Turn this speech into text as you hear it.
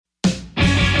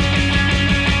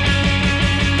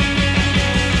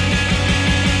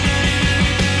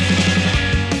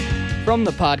From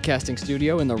the podcasting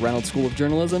studio in the Reynolds School of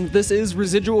Journalism, this is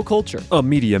Residual Culture. A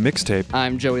media mixtape.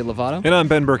 I'm Joey Lovato. And I'm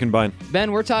Ben Birkenbein.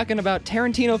 Ben, we're talking about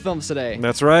Tarantino films today.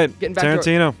 That's right.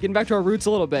 Tarantino. Getting back to our roots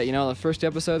a little bit. You know, the first two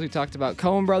episodes we talked about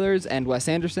Coen Brothers and Wes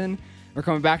Anderson. We're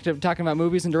coming back to talking about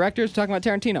movies and directors, talking about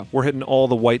Tarantino. We're hitting all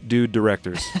the white dude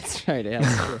directors. That's right, yeah,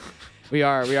 that's true. We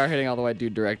are hitting all the white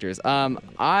dude directors.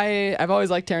 I've always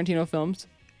liked Tarantino films.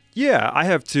 Yeah, I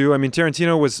have too. I mean,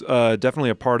 Tarantino was definitely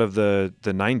a part of the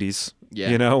 90s. Yeah.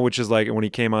 You know, which is like when he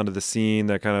came onto the scene,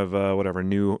 that kind of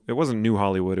it wasn't new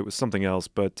Hollywood, it was something else,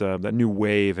 but that new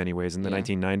wave anyways in the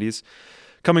 1990s.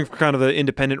 Coming from kind of the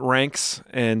independent ranks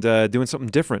and doing something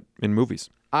different in movies.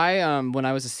 When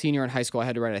I was a senior in high school, I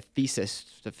had to write a thesis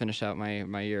to finish out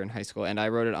my year in high school, and I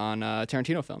wrote it on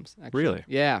Tarantino films, actually. Really?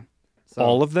 Yeah. So,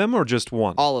 all of them or just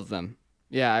one? All of them.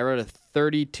 Yeah, I wrote a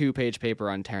 32-page paper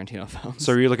on Tarantino films.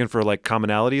 So are you looking for like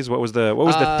commonalities? What was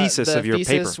the thesis of your paper?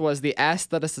 The thesis was the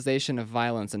aestheticization of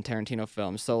violence in Tarantino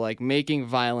films. So like making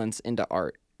violence into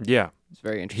art. Yeah. It's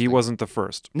very interesting. He wasn't the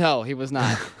first. No, he was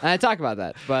not. And I talk about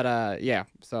that. But yeah,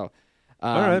 so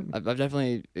all right. I've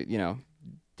definitely,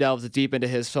 delved deep into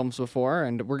his films before,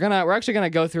 and we're actually gonna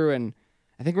go through and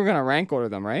I think we're gonna rank order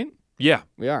them, right? Yeah.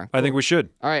 We are. I think we should.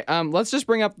 All right. Let's just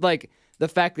bring up like the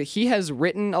fact that he has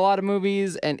written a lot of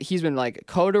movies, and he's been like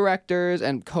co-directors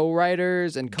and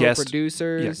co-writers and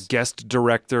co-producers. Guest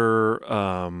director.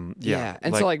 And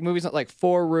so like movies like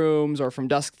Four Rooms or From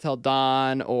Dusk Till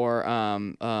Dawn or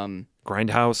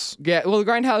Grindhouse. Yeah, well,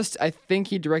 Grindhouse, I think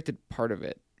he directed part of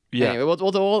it. Yeah, anyway,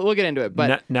 we'll get into it.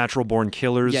 But Natural Born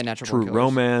Killers. Yeah, Natural True Born Killers.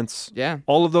 Romance. Yeah,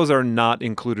 all of those are not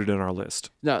included in our list.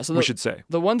 No, so we should say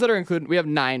the ones that are included. We have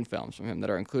 9 films from him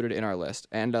that are included in our list,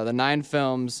 and the 9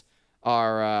 films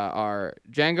are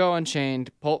Django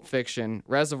Unchained, Pulp Fiction,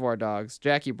 Reservoir Dogs,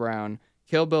 Jackie Brown,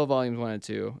 Kill Bill Volumes 1 and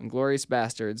 2, Inglourious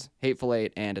Bastards, Hateful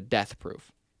Eight, and Death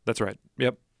Proof. That's right.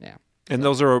 Yep. Yeah. And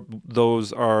those are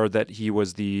that he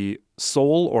was the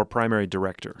sole or primary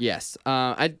director. Yes.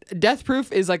 Death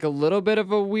Proof is like a little bit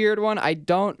of a weird one.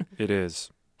 It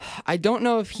is. I don't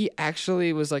know if he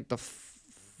actually was like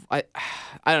I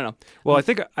don't know. Well, I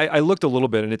think I looked a little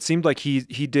bit, and it seemed like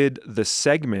he did the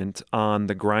segment on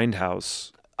the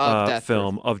Grindhouse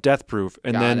film of Death Proof,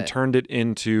 and then turned it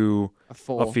into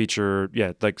a feature.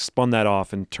 Yeah, like spun that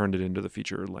off and turned it into the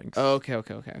feature length. Okay.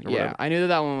 Yeah, I knew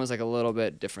that one was like a little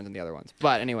bit different than the other ones.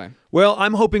 But anyway. Well,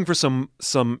 I'm hoping for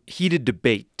some heated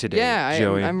debate today, yeah,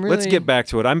 Joey. I'm really... Let's get back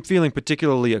to it. I'm feeling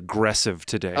particularly aggressive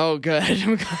today. Oh,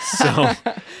 good. So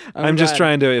I'm just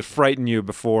trying to frighten you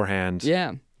beforehand.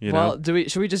 Yeah. Well,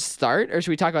 should we just start, or should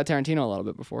we talk about Tarantino a little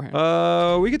bit beforehand?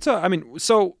 We could talk. I mean,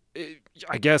 so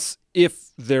I guess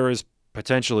if there is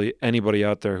potentially anybody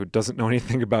out there who doesn't know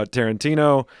anything about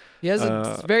Tarantino, he has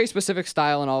a very specific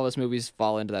style, and all of his movies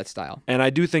fall into that style. And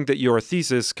I do think that your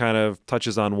thesis kind of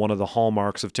touches on one of the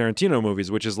hallmarks of Tarantino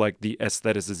movies, which is like the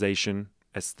aestheticization.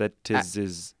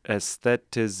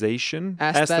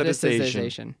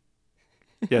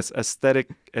 Yes,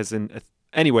 aesthetic as in.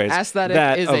 Anyways, that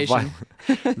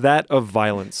of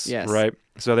violence, yes. Right?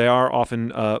 So they are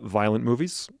often violent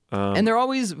movies. And they're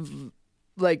always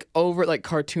like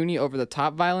cartoony, over the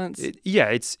top violence.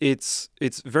 It's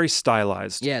very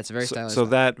stylized. Yeah, it's very stylized. So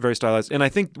that very stylized. And I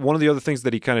think one of the other things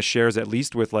that he kind of shares, at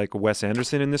least with like Wes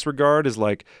Anderson in this regard, is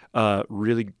like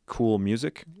really cool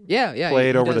music. Yeah.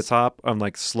 Played over the top on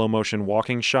like slow motion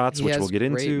walking shots, which we'll get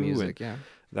into. Music, and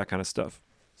that kind of stuff.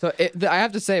 So I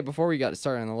have to say, before we got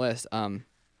started on the list,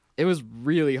 it was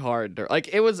really hard.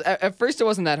 It was at first it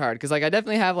wasn't that hard because like I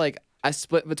definitely have like a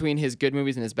split between his good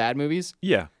movies and his bad movies.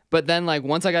 Yeah. But then like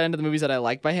once I got into the movies that I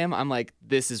like by him, I'm like,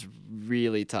 this is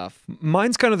really tough.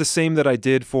 Mine's kind of the same that I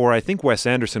did for I think Wes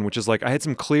Anderson, which is like I had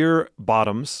some clear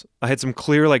bottoms, I had some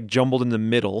clear like jumbled in the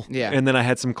middle, and then I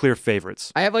had some clear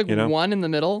favorites. I have like one in the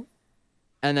middle,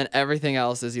 and then everything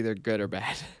else is either good or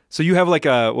bad. So you have like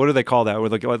a, what do they call that? Where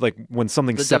like when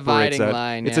something separates that.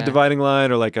 Line, it's a dividing line,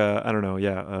 or like a, I don't know.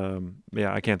 Yeah.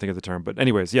 I can't think of the term, but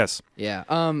anyways, yes. Yeah.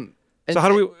 So how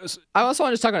do we? I also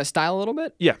want to just talk about his style a little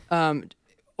bit. Yeah.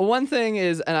 One thing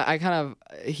is, and I kind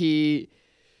of he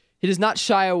does not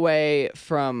shy away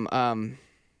from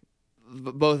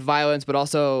both violence, but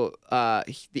also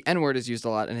the N-word is used a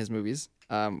lot in his movies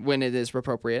when it is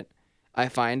appropriate. I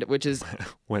find, which is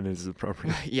when is it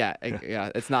appropriate? Yeah,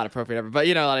 it's not appropriate ever, but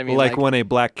you know what I mean. Like when a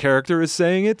black character is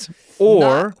saying it,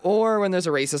 or when there's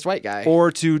a racist white guy,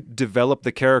 or to develop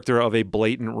the character of a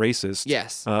blatant racist.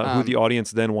 Yes, who the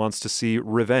audience then wants to see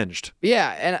revenged.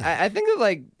 Yeah, and I think that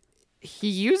like he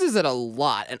uses it a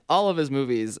lot in all of his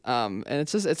movies, and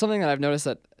it's something that I've noticed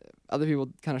that other people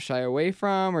kind of shy away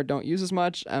from or don't use as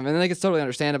much. And I think it's totally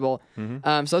understandable.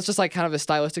 Mm-hmm. So it's just like kind of a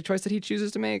stylistic choice that he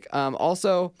chooses to make.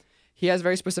 Also, he has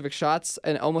very specific shots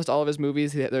in almost all of his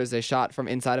movies. There's a shot from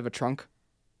inside of a trunk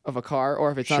of a car,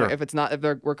 or if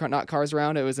there were not cars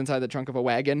around, it was inside the trunk of a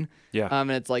wagon. Yeah.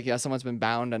 And it's like, someone's been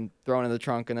bound and thrown in the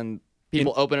trunk, and then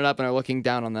people open it up and are looking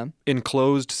down on them.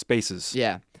 Enclosed spaces.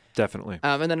 Yeah. Definitely.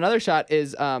 And then another shot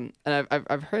is, and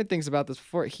I've heard things about this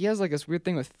before. He has like this weird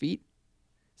thing with feet.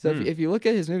 So if you look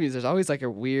at his movies, there's always like a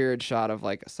weird shot of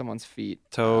like someone's feet,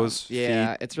 toes.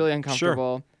 Yeah, feet. It's really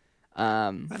uncomfortable.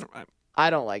 Sure. I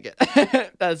don't like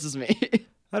it. That's just me.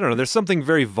 I don't know. There's something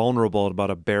very vulnerable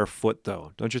about a bare foot,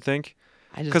 though, don't you think?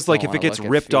 Because like if it gets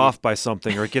ripped off by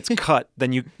something or it gets cut,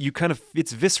 then you kind of,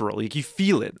 it's visceral. You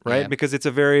feel it, right? Yeah. Because it's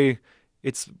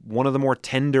one of the more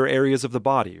tender areas of the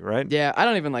body, right? Yeah, I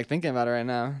don't even like thinking about it right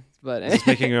now. But is this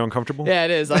making you uncomfortable? Yeah,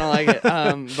 it is. I don't like it.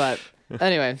 But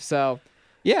anyway, so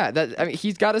yeah,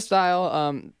 he's got a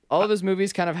style. All of his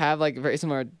movies kind of have like very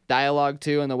similar dialogue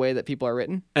too, in the way that people are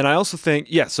written. And I also think,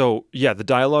 the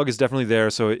dialogue is definitely there.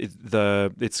 So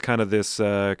it's kind of this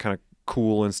kind of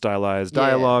cool and stylized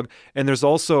dialogue, and there's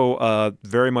also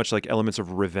very much like elements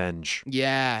of revenge.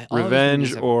 Yeah,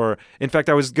 revenge, or in fact,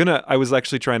 I was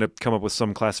actually trying to come up with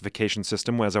some classification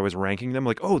system as I was ranking them.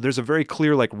 Like, oh, there's a very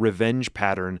clear like revenge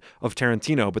pattern of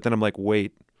Tarantino, but then I'm like,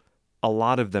 wait, a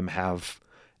lot of them have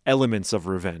elements of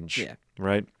revenge. Yeah,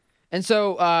 right. And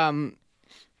so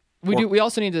we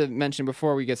also need to mention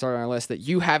before we get started on our list that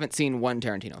you haven't seen one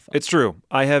Tarantino film. It's true.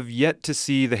 I have yet to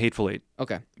see The Hateful Eight.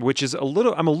 Okay. Which is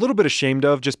I'm a little bit ashamed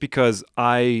of, just because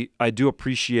I do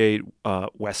appreciate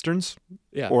westerns.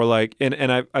 Yeah. Or like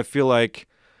and I feel like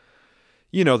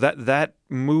that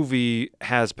movie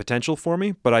has potential for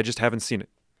me, but I just haven't seen it.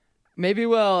 Maybe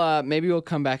we'll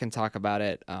come back and talk about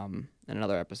it in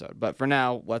another episode. But for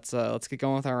now, let's get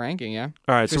going with our ranking, yeah?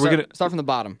 All right, so we're going to start from the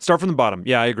bottom. Start from the bottom.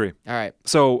 Yeah, I agree. All right.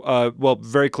 So,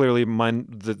 very clearly mine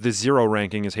the 0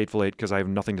 ranking is Hateful Eight because I have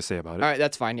nothing to say about it. All right,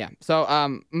 that's fine, yeah.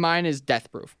 So, mine is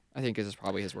Death Proof. I think this is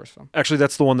probably his worst film. Actually,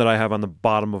 that's the one that I have on the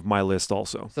bottom of my list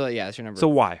also. So, yeah, that's your number. So,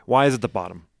 why? Why is it the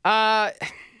bottom?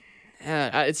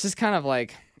 It's just kind of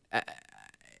like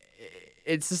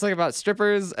it's just like about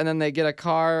strippers, and then they get a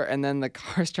car, and then the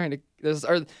car's trying to it's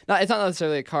not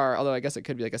necessarily a car, although I guess it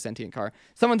could be like a sentient car.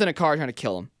 Someone's in a car trying to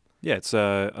kill him. Yeah, it's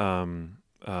Douglas.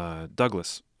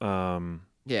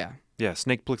 Yeah,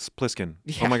 Snake Plissken.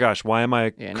 Yeah. Oh my gosh, why am I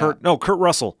Kurt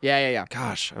Russell. Yeah.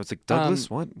 Gosh, I was like, Douglas,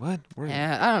 what?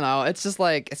 Yeah, I don't know. It's just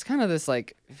like it's kind of this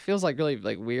like it feels like really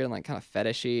like weird and like kind of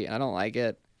fetishy, and I don't like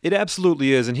it. It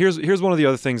absolutely is. And here's one of the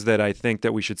other things that I think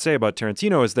that we should say about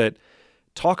Tarantino is that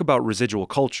talk about residual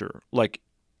culture. Like,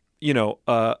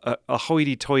 a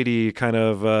hoity-toity kind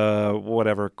of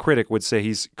whatever critic would say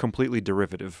he's completely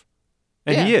derivative.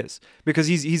 And he is, because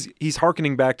he's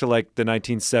hearkening back to like the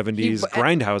 1970s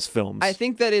grindhouse films. I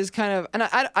think that is kind of, and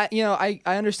I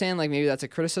understand like maybe that's a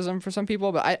criticism for some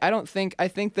people, but I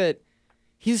think that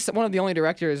he's one of the only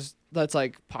directors that's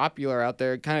like popular out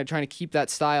there, kind of trying to keep that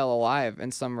style alive in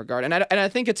some regard. And I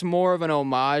think it's more of an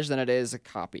homage than it is a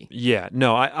copy. Yeah,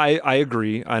 no, I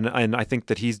agree, and I think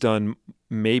that he's done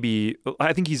he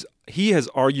has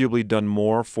arguably done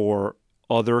more for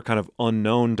other kind of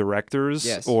unknown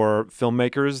directors or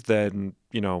filmmakers than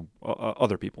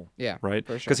other people. Yeah, right.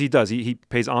 For sure. Because he does. He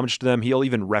pays homage to them. He'll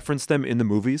even reference them in the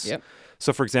movies. Yep.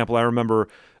 So, for example, I remember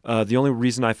the only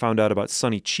reason I found out about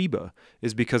Sonny Chiba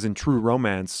is because in True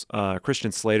Romance,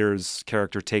 Christian Slater's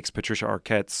character takes Patricia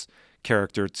Arquette's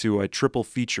character to a triple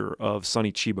feature of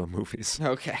Sonny Chiba movies.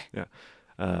 Okay. Yeah.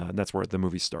 And that's where the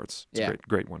movie starts. It's a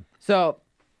great one. So,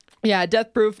 yeah,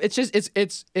 Death Proof. It's just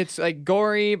it's like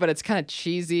gory, but it's kind of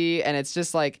cheesy, and it's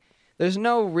just like there's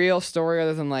no real story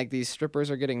other than like these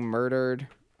strippers are getting murdered,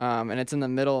 and it's in the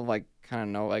middle of like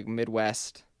kind of like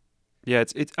Midwest. Yeah,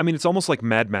 it's almost like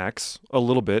Mad Max a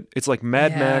little bit. It's like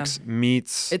Mad Max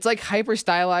meets. It's like hyper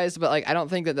stylized, but like I don't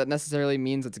think that necessarily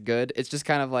means it's good. It's just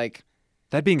kind of like.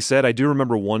 That being said, I do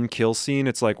remember one kill scene.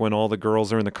 It's like when all the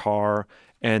girls are in the car.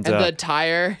 And the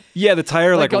tire. Yeah, the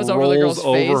tire like goes rolls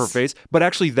over her face. But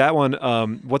actually, that one,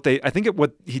 what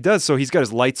he does, so he's got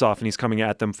his lights off and he's coming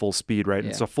at them full speed, right? Yeah.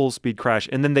 It's a full speed crash,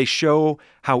 and then they show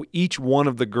how each one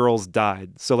of the girls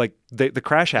died. So like the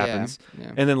crash happens,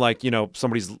 and then like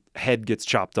somebody's head gets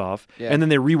chopped off, and then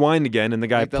they rewind again, and the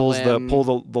guy pulls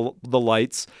the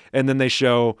lights, and then they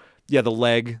show. Yeah, the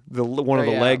leg, one of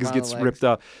the legs gets ripped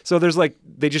off. So there's like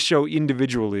they just show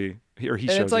individually, or he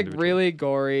shows. It's like really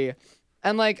gory.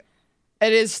 And like,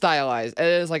 it is stylized. It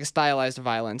is like a stylized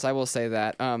violence. I will say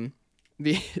that.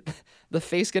 The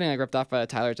face getting like ripped off by a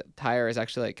tire is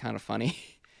actually like kind of funny.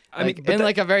 I mean, in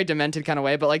like a very demented kind of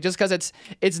way. But like, just because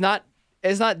it's not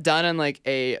it's not done in like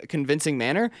a convincing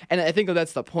manner, and I think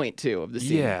that's the point too of the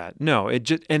scene. Yeah, no, it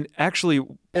just and actually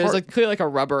it was like clearly like a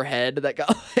rubber head that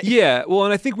got. Yeah, well,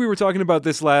 and I think we were talking about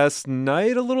this last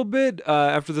night a little bit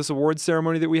after this awards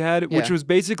ceremony that we had, which was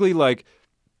basically like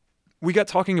we got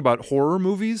talking about horror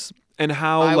movies and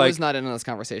how I like was not in on this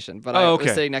conversation, but I was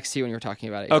sitting next to you when you were talking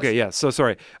about it. Yes. Okay, yeah. So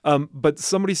sorry, but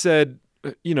somebody said,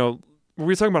 we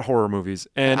were talking about horror movies,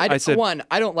 and I said,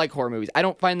 I don't like horror movies. I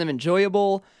don't find them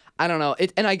enjoyable. I don't know.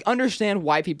 And I understand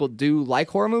why people do like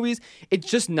horror movies. It's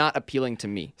just not appealing to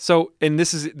me. So, and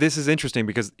this is interesting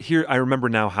because here I remember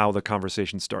now how the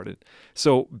conversation started.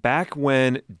 So back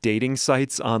when dating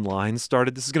sites online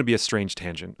started, this is going to be a strange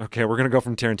tangent. Okay, we're going to go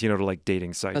from Tarantino to like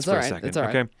dating sites for a second. That's all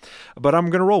right. Okay, but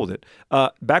I'm going to roll with it.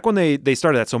 Back when they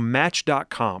started that, so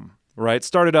Match.com, right,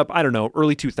 started up, I don't know,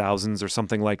 early 2000s or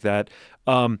something like that.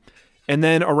 And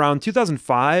then around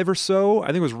 2005 or so, I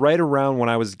think it was right around when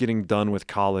I was getting done with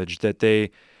college, that they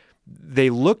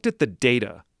looked at the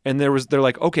data and they're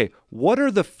like, okay, what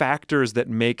are the factors that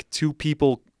make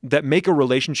a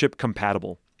relationship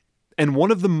compatible? And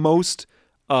one of the most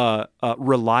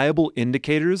reliable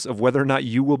indicators of whether or not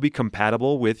you will be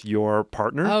compatible with your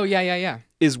partner. Oh, yeah.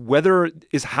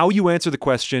 is how you answer the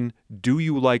question, do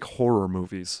you like horror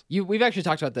movies? We've actually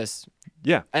talked about this.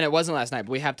 Yeah. And it wasn't last night,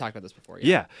 but we have talked about this before.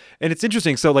 Yeah. And it's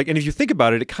interesting. So and if you think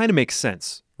about it, it kind of makes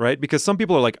sense, right? Because some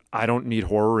people are like, I don't need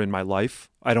horror in my life.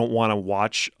 I don't want to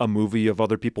watch a movie of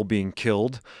other people being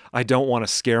killed. I don't want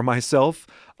to scare myself.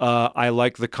 I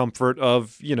like the comfort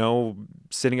of,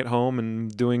 sitting at home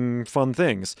and doing fun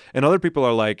things. And other people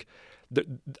are like,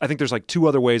 I think there's like two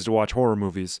other ways to watch horror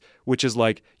movies, which is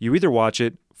like you either watch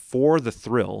it for the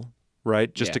thrill,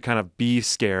 right? Just to kind of be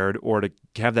scared or to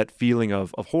have that feeling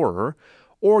of horror,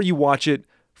 or you watch it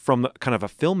from kind of a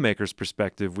filmmaker's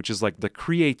perspective, which is like the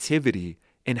creativity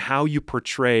and how you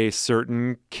portray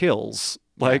certain kills,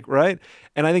 right?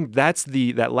 And I think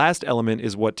that last element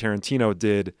is what Tarantino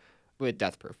did with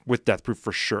Death Proof. With Death Proof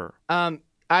for sure.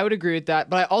 I would agree with that,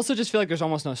 but I also just feel like there's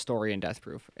almost no story in Death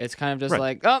Proof. It's kind of just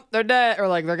like, oh, they're dead, or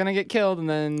like they're gonna get killed, and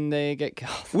then they get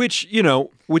killed. Which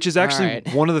is actually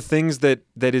one of the things that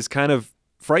is kind of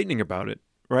frightening about it,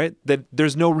 right? That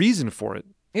there's no reason for it.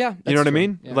 Yeah, you know what true. I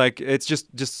mean? Yeah. Like it's just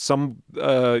some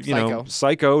psycho.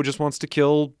 Psycho just wants to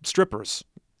kill strippers.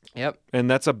 Yep.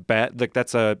 And that's a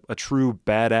true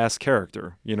badass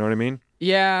character. You know what I mean?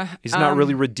 Yeah. He's not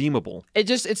really redeemable. It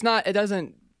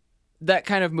doesn't. That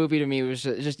kind of movie to me was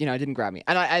just it didn't grab me.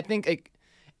 And I think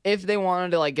if they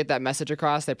wanted to like get that message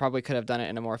across, they probably could have done it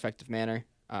in a more effective manner.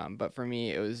 But for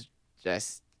me, it was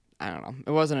just, I don't know.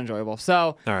 It wasn't enjoyable.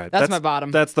 So all right, that's my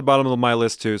bottom. That's the bottom of my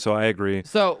list too, so I agree.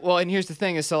 So, well, and here's the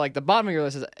thing is, so like the bottom of your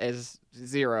list is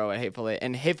 0 at Hateful Eight,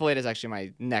 and Hateful Eight is actually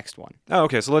my next one. Oh,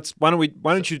 okay. So why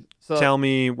don't you tell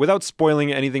me, without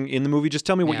spoiling anything in the movie, just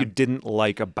tell me what you didn't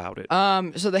like about it.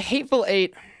 So the Hateful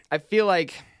Eight, I feel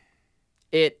like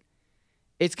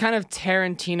it's kind of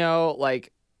Tarantino,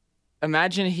 like,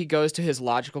 imagine he goes to his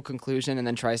logical conclusion and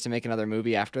then tries to make another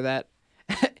movie after that.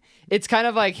 It's kind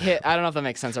of like, I don't know if that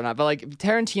makes sense or not, but like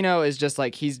Tarantino is just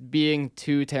like, he's being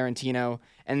too Tarantino,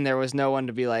 and there was no one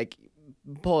to be like,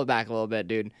 pull it back a little bit,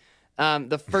 dude.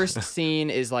 The first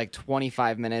scene is like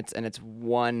 25 minutes and it's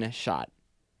one shot.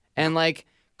 And like,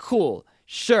 cool,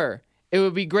 sure. It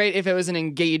would be great if it was an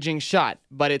engaging shot,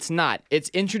 but it's not. It's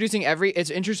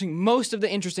introducing most of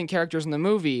the interesting characters in the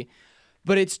movie,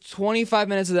 but it's 25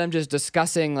 minutes of them just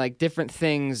discussing like different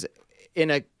things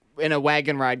in a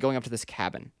wagon ride going up to this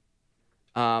cabin.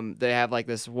 They have like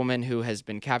this woman who has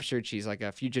been captured. She's like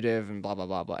a fugitive and blah, blah,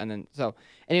 blah, blah. And then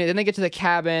then they get to the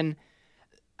cabin.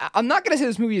 I'm not going to say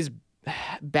this movie is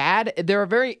bad. There are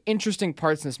very interesting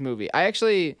parts in this movie.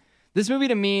 This movie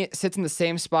to me sits in the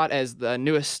same spot as the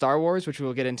newest Star Wars, which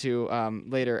we'll get into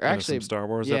later. Actually, some Star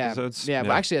Wars episodes. Yeah,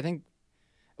 but actually, I think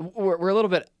we're a little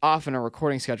bit off in our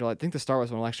recording schedule. I think the Star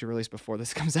Wars one will actually release before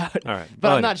this comes out. All right,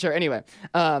 but I'm not sure. Anyway,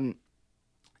 the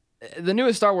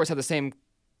newest Star Wars have the same.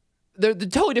 They're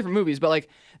totally different movies, but like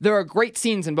there are great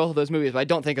scenes in both of those movies. But I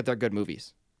don't think that they're good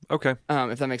movies. Okay.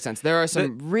 If that makes sense, there are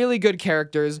some really good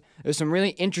characters. There's some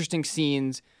really interesting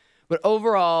scenes. But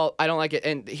overall, I don't like it.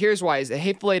 And here's why.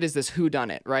 Hateful Eight is this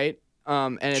whodunit, right?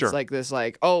 And it's like this,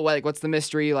 like, oh, like, what's the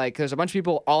mystery? Like, there's a bunch of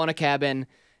people all in a cabin,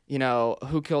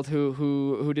 who killed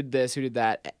who did this, who did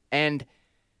that. And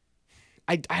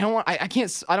I don't want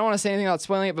to say anything about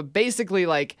spoiling it, but basically,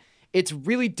 like, it's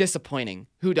really disappointing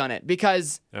whodunit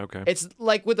because it's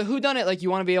like with the whodunit, like, you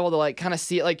want to be able to, like, kind of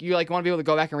see it. Like, you, like, want to be able to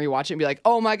go back and rewatch it and be like,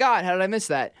 oh, my God, how did I miss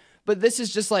that? But this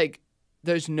is just, like,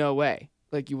 there's no way.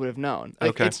 Like you would have known.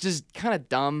 Like it's just kind of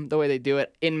dumb the way they do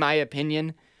it, in my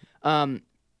opinion. I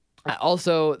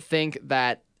also think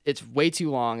that It's way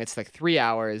too long. It's like 3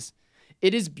 hours.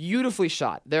 It is beautifully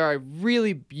shot. There are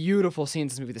really beautiful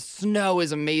scenes in this movie. The snow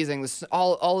is amazing.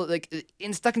 All like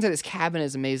stuck inside this cabin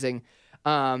is amazing.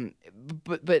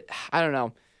 But I don't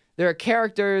know. There are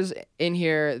characters in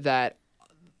here that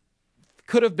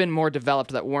could have been more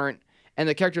developed that weren't, and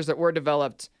the characters that were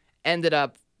developed ended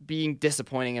up being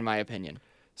disappointing in my opinion.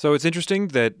 So it's interesting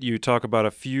that you talk about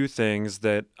a few things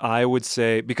that I would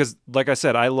say, because like I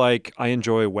said, I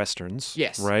enjoy Westerns.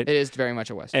 Yes, right? It is very much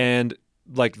a Western. And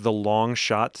like the long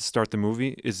shot to start the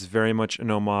movie is very much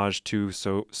an homage to,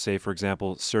 so say for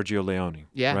example, Sergio Leone.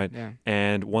 Yeah. Right. Yeah.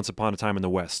 And Once Upon a Time in the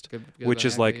West, Good which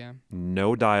is like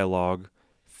no dialogue,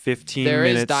 15 minutes. There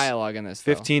is dialogue in this.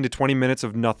 15 to 20 minutes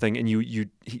of nothing,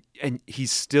 and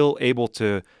he's still able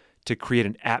to create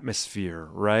an atmosphere,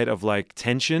 right, of like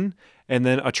tension, and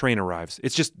then a train arrives.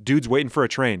 It's just dudes waiting for a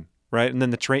train, right, and then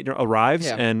the train arrives,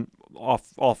 and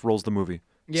off rolls the movie.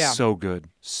 Yeah. So good.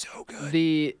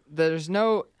 There's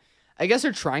no, I guess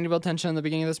they're trying to build tension in the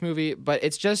beginning of this movie, but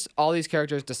it's just all these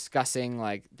characters discussing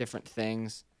like different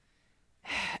things.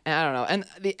 And I don't know. And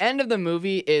the end of the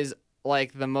movie is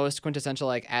like the most quintessential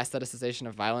like aestheticization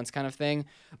of violence kind of thing,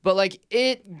 but like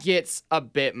it gets a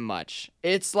bit much.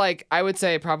 It's like, I would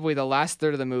say probably the last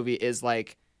third of the movie is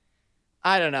like,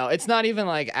 I don't know. It's not even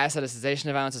like aestheticization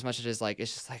of violence as much as it is like,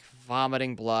 it's just like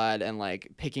vomiting blood and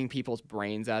like picking people's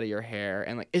brains out of your hair.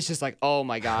 And like, it's just like, oh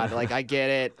my God, like I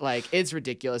get it. Like it's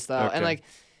ridiculous though. Okay. And like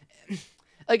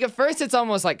at first it's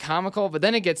almost like comical, but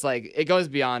then it gets like, it goes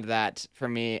beyond that for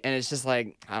me. And it's just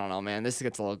like, I don't know, man, this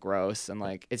gets a little gross. And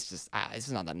like, it's just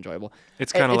not that enjoyable.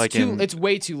 It's kind of like it's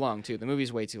way too long too. The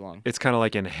movie's way too long. It's kind of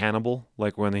like in Hannibal,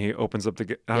 like when he opens up I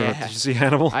don't know, did you see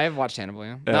Hannibal? I have watched Hannibal,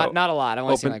 yeah. Not a lot. I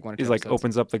want to see like one or two episodes. Like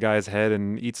opens up the guy's head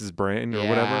and eats his brain or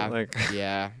whatever.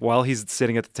 Like while he's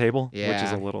sitting at the table, which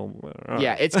is a little...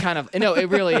 Yeah, it's kind of... No, it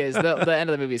really is. The end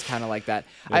of the movie is kind of like that.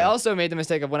 Yeah. I also made the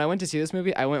mistake of when I went to see this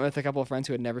movie, I went with a couple of friends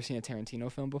who had never seen a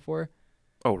Tarantino film before.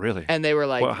 Oh, really? And they were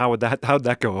like... Well, how'd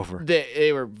that go over?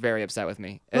 They were very upset with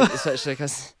me, especially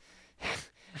because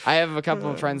I have a couple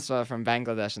of friends from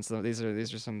Bangladesh, and so these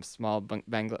are some small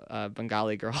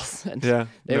Bengali girls. And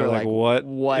they were like,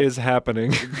 "What is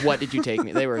happening? What did you take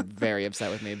me?" They were very upset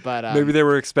with me, but maybe they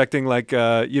were expecting like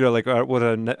our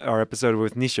episode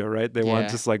with Nisha, right? They want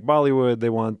just like Bollywood. They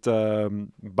want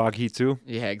Baghi too.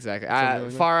 Yeah, exactly.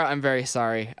 Farah, I'm very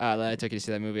sorry that I took you to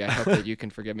see that movie. I hope that you can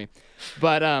forgive me.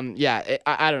 But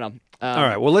I don't know. All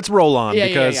right, well, let's roll on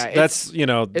because that's,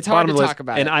 it's hard to talk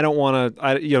about and it. I don't want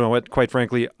to, quite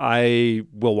frankly, I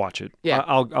will watch it. Yeah.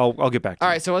 I'll get back to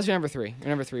All you. right, so what's your number 3? Your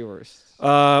number 3 worst.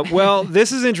 Well,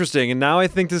 this is interesting, and now I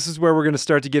think this is where we're going to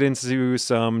start to get into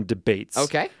some debates.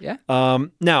 Okay, yeah.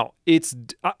 Now, it's,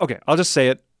 okay, I'll just say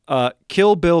it.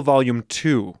 Kill Bill Volume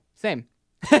 2. Same.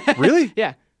 Really?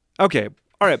 Yeah. Okay,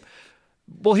 all right.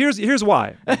 Well, here's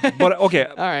why. But okay.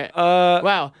 All right.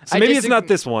 Wow. So maybe it's not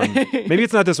this one. Maybe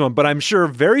it's not this one. But I'm sure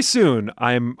very soon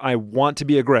I want to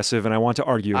be aggressive and I want to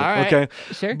argue. All right. Okay.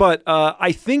 Sure. But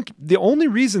I think the only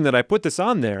reason that I put this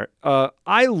on there,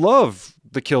 I love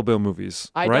the Kill Bill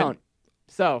movies. I right? don't.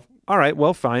 So. All right.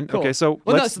 Well, fine. Cool. Okay. So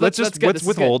let's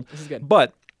withhold. This is good.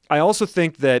 But I also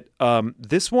think that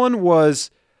this one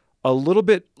was a little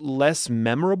bit less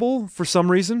memorable for some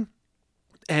reason.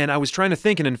 And I was trying to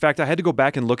think, and in fact, I had to go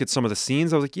back and look at some of the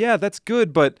scenes. I was like, yeah, that's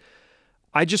good, but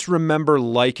I just remember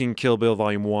liking Kill Bill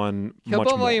Volume 1 much more. Kill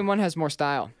Bill Volume 1 has more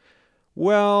style.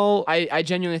 Well... I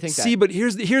genuinely think that. See, but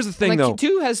here's the thing, though.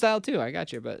 2 has style, too. I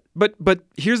got you, but... But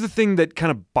here's the thing that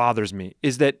kind of bothers me,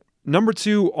 is that number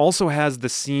 2 also has the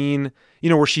scene,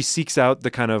 where she seeks out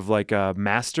the kind of, like,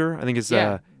 master. I think it's...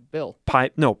 Bill.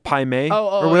 Pai Mei,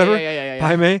 or whatever. Yeah.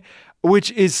 Pai Mei.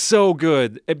 Which is so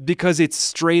good because it's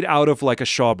straight out of like a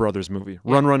Shaw Brothers movie.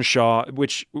 Yeah. Run Shaw,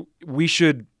 which we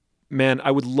should, man, I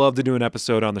would love to do an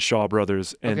episode on the Shaw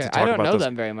Brothers and to talk about those. I don't know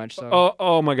them very much. So.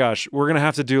 Oh my gosh. We're going to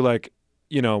have to do like,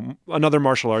 another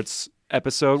martial arts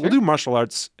episode. Sure. We'll do martial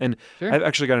arts, and sure. I've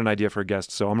actually got an idea for a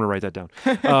guest, so I'm going to write that down.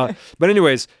 But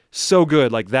anyways, so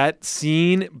good. Like that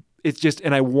scene... It's just,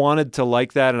 and I wanted to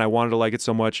like that, and I wanted to like it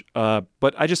so much.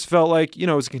 But I just felt like,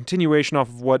 it was a continuation off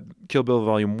of what Kill Bill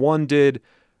Volume 1 did.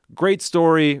 Great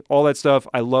story, all that stuff.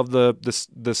 I love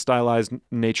the stylized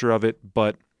nature of it,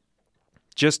 but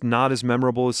just not as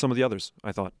memorable as some of the others,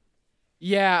 I thought.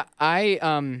 Yeah,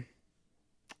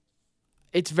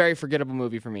 it's a very forgettable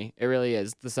movie for me. It really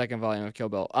is, the second volume of Kill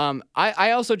Bill.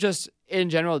 I also just, in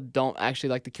general, don't actually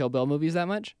like the Kill Bill movies that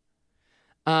much.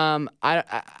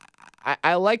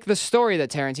 I like the story that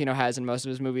Tarantino has in most of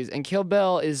his movies, and Kill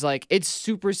Bill is like, it's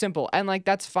super simple, and like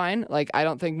that's fine. Like I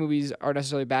don't think movies are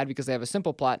necessarily bad because they have a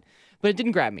simple plot, but it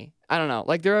didn't grab me. I don't know.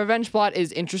 Like the revenge plot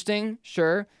is interesting,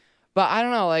 sure, but I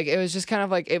don't know. Like it was just kind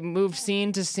of like it moved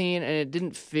scene to scene, and it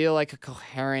didn't feel like a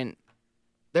coherent.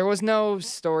 There was no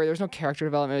story. There was no character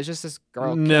development. It was just this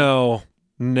girl. No.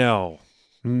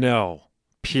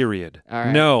 Period. All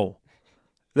right. No.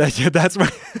 That's my.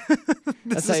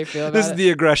 That's how you feel about it? This is the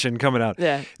aggression coming out.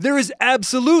 Yeah. There is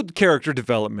absolute character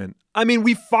development. I mean,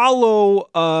 we follow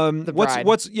the bride.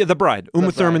 The bride.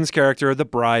 Uma Thurman's character, the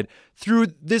bride, through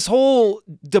this whole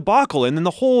debacle, and then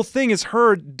the whole thing is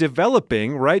her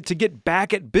developing, right, to get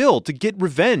back at Bill, to get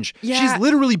revenge. Yeah. She's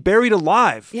literally buried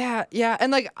alive. Yeah,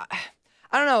 and like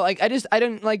I don't know, like I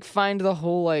didn't like find the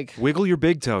whole like wiggle your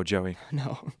big toe, Joey.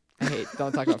 No.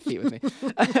 Don't talk about feet with me.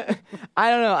 I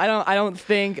don't know. I don't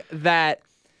think that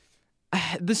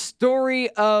the story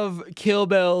of Kill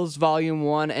Bills Volume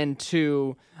 1 and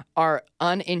 2 are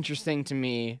uninteresting to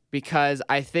me because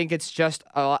I think it's just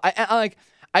I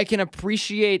can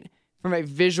appreciate from a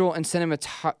visual and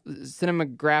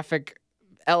cinematographic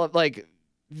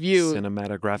view.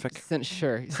 Cinematographic?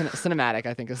 Cinematic,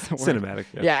 I think is the word. Cinematic,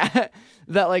 yeah. Yeah.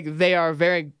 That, like, they are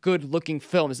very good-looking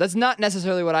films. That's not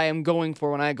necessarily what I am going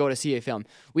for when I go to see a film.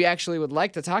 We actually would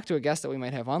like to talk to a guest that we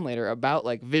might have on later about,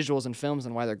 like, visuals and films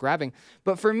and why they're grabbing.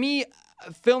 But for me,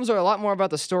 films are a lot more about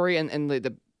the story and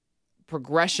the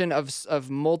progression of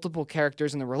multiple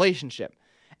characters in the relationship.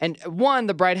 And one,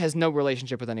 the bride has no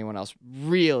relationship with anyone else,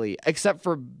 really, except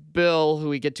for Bill, who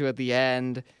we get to at the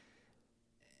end.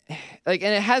 Like,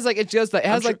 and it has the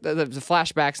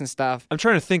flashbacks and stuff. I'm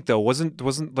trying to think though. Was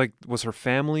her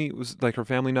family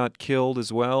not killed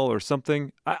as well or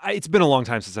something? It's been a long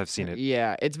time since I've seen it.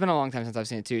 Yeah, it's been a long time since I've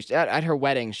seen it too. At her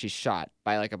wedding, she's shot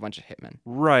by like a bunch of hitmen.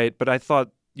 Right, but I thought,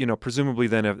 presumably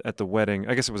then at the wedding,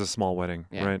 I guess it was a small wedding,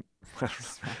 right?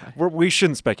 We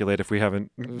shouldn't speculate if we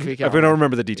don't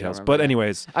remember the details. But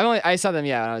anyways, I saw them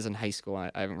when I was in high school.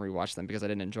 I haven't rewatched them because I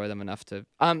didn't enjoy them enough to.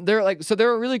 There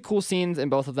are really cool scenes in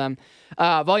both of them.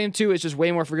 Volume 2 is just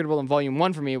way more forgettable than Volume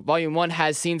 1 for me. Volume 1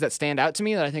 has scenes that stand out to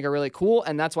me that I think are really cool,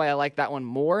 and that's why I like that one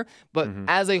more. But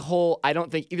as a whole, I don't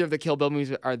think either of the Kill Bill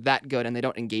movies are that good, and they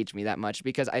don't engage me that much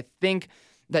because I think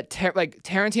that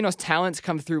Tarantino's talents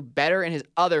come through better in his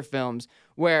other films,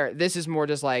 where this is more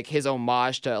just like his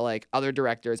homage to like other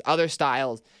directors, other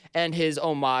styles, and his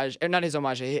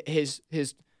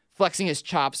flexing his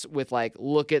chops with like,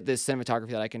 look at this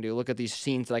cinematography that I can do, look at these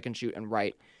scenes that I can shoot and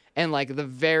write, and like the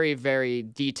very, very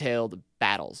detailed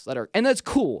battles and that's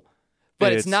cool.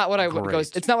 But it's not what I would go.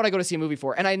 It's not what I go to see a movie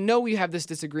for. And I know we have this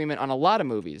disagreement on a lot of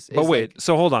movies. But wait,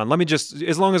 so hold on. Let me just,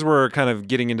 as long as we're kind of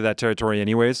getting into that territory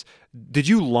anyways, did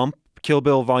you lump Kill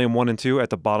Bill Volume 1 and 2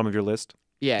 at the bottom of your list?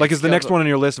 Yeah. Like, is the next one on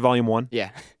your list Volume 1? Yeah.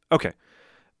 Okay.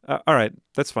 All right.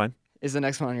 That's fine. Is the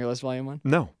next one on your list Volume 1?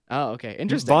 No. Oh, okay.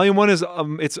 Interesting. Volume 1 is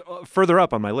it's further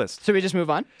up on my list. Should we just move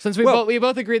on? Since we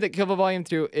both agreed that Kill Bill Volume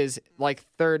 2 is like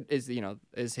third, is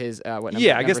his what number?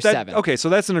 Yeah, I guess number 7. Okay, so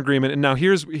that's an agreement. And now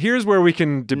here's where we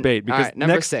can debate because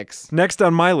number 6. Next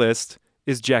on my list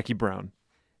is Jackie Brown.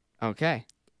 Okay.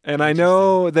 And I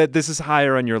know that this is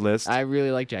higher on your list. I really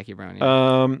like Jackie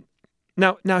Brown.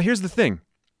 Yeah. Now here's the thing.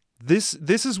 This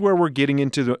is where we're getting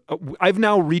into the. I've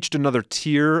now reached another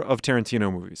tier of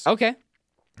Tarantino movies. Okay.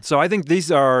 So I think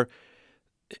these are,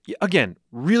 again,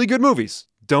 really good movies.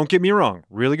 Don't get me wrong,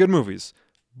 really good movies.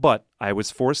 But I was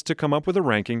forced to come up with a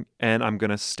ranking, and I'm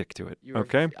gonna stick to it.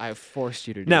 Okay. I forced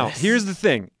you to do Now, this. here's the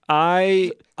thing.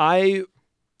 I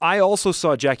also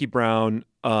saw Jackie Brown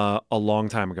a long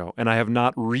time ago, and I have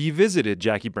not revisited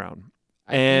Jackie Brown.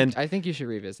 I think you should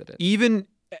revisit it. Even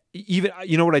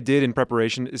you know what I did in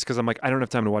preparation is because I'm like, I don't have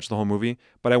time to watch the whole movie,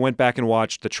 but I went back and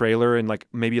watched the trailer and like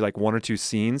maybe like one or two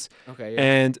scenes. Okay. Yeah.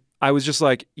 And I was just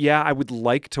like, yeah, I would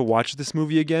like to watch this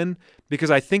movie again because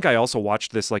I think I also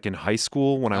watched this like in high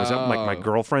school when I was at like my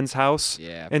girlfriend's house.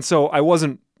 Yeah. And so I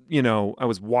wasn't, I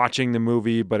was watching the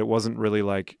movie, but it wasn't really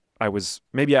like I was.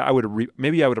 Maybe I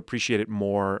would appreciate it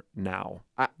more now.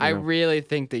 I really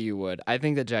think that you would. I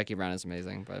think that Jackie Brown is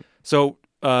amazing, but so.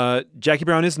 Jackie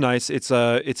Brown is nice.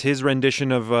 It's his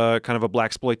rendition of kind of a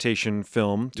blaxploitation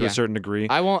film to a certain degree.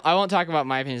 I won't talk about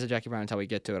my opinions of Jackie Brown until we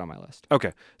get to it on my list.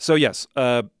 Okay. So yes,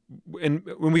 and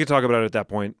when we can talk about it at that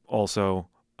point also.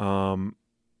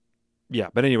 Yeah,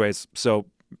 but anyways, so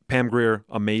Pam Grier,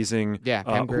 amazing. Yeah,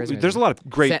 Pam Grier is amazing. There's a lot of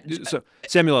great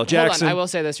Samuel L. Jackson. Hold on, I will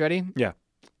say this, ready? Yeah.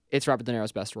 It's Robert De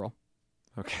Niro's best role.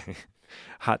 Okay.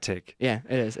 Hot take. Yeah,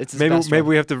 it is. It's his maybe best role.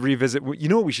 We have to revisit. You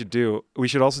know what we should do? We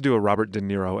should also do a Robert De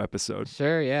Niro episode.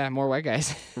 Sure, yeah, more white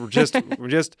guys. We're just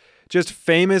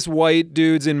famous white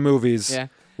dudes in movies. Yeah.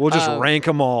 We'll just rank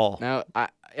them all. No, I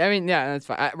mean, yeah, that's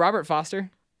fine. Robert Foster,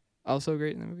 also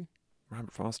great in the movie.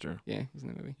 Robert Foster. Yeah, he's in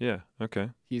the movie. Yeah. Okay.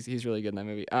 He's really good in that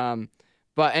movie.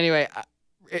 But anyway,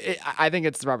 I think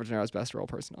it's Robert De Niro's best role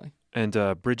personally. And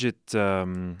Bridget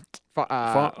Fonda.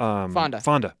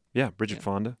 Fonda. Yeah, Bridget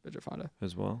Fonda. Bridget Fonda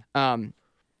as well.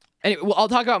 Anyway, well, I'll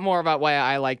talk about more about why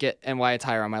I like it and why it's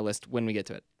higher on my list when we get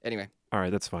to it. Anyway. All right,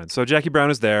 that's fine. So Jackie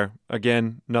Brown is there.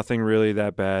 Again, nothing really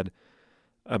that bad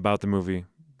about the movie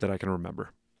that I can remember.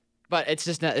 But it's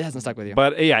just it hasn't stuck with you.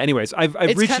 But yeah, anyways, I've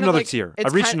reached another tier.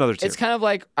 I've reached another tier. It's kind of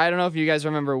like, I don't know if you guys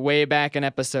remember way back in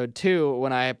episode 2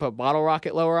 when I put Bottle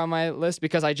Rocket lower on my list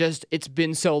because it's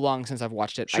been so long since I've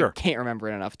watched it. Sure. I can't remember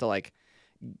it enough to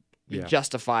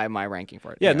justify my ranking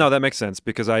for it. Yeah, no, that makes sense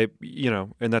because and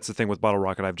that's the thing with Bottle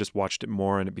Rocket. I've just watched it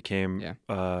more and it became,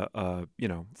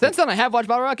 Since then I have watched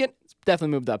Bottle Rocket. It's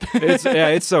definitely moved up.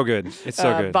 It's so good. It's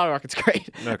so good. Bottle Rocket's great.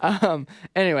 Okay.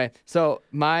 Anyway, so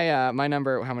my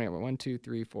number, how many are we? 1, 2,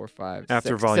 3, 4, 5, After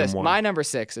 6. Volume 1. My number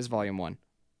 6 is Volume 1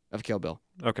 of Kill Bill.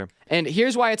 Okay. And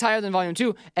here's why it's higher than Volume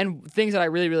 2 and things that I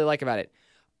really, really like about it.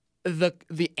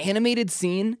 The animated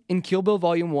scene in Kill Bill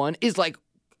Volume 1 is like,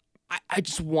 I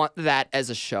just want that as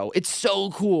a show. It's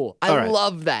so cool. I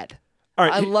love that. All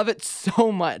right. I love it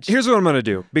so much. Here's what I'm going to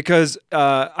do because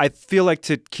I feel like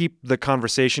to keep the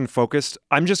conversation focused,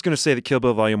 I'm just going to say that Kill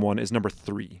Bill Volume 1 is number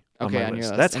 3 on my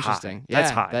list. That's interesting. High. Yeah,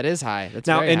 that's high. That is high. That's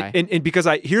now, very high. And because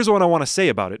here's what I want to say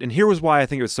about it, and here was why I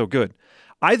think it was so good.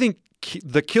 I think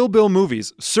the Kill Bill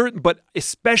movies, but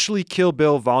especially Kill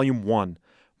Bill Volume 1,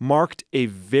 marked a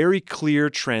very clear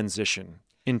transition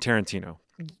in Tarantino.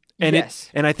 And yes.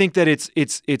 And I think that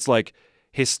it's like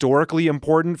historically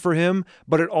important for him,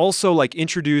 but it also like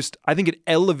introduced, I think it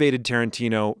elevated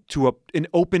Tarantino and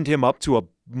opened him up to a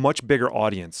much bigger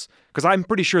audience. Because I'm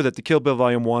pretty sure that the Kill Bill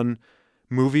Volume 1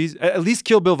 movies, at least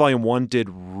Kill Bill Volume 1 did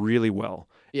really well.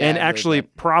 Yeah, and actually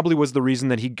probably was the reason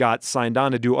that he got signed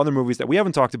on to do other movies that we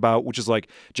haven't talked about, which is like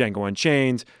Django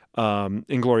Unchained,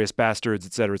 Inglourious Bastards,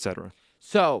 et cetera, et cetera.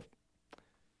 So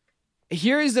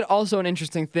here is also an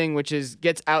interesting thing, which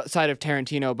gets outside of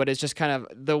Tarantino, but it's just kind of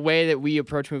the way that we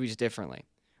approach movies differently,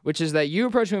 which is that you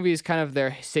approach movies kind of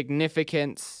their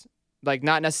significance, like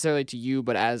not necessarily to you,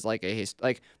 but as like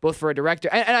both for a director.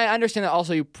 And I understand that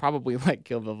also you probably like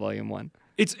Kill Bill Volume 1.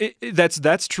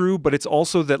 That's true, but it's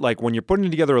also that like when you're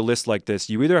putting together a list like this,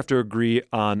 you either have to agree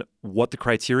on what the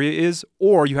criteria is,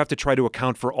 or you have to try to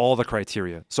account for all the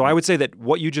criteria. So I would say that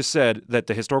what you just said, that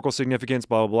the historical significance,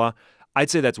 blah, blah, blah, I'd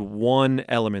say that's one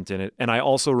element in it. And I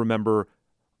also remember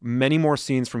many more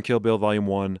scenes from Kill Bill Volume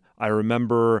 1. I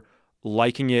remember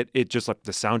liking it. It just like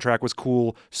the soundtrack was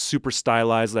cool, super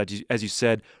stylized, as you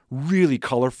said, really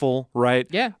colorful, right?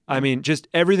 Yeah. I mean, just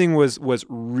everything was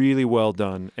really well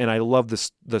done. And I love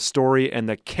the story and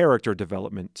the character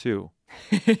development too.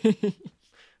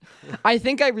 I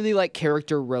think I really like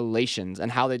character relations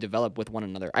and how they develop with one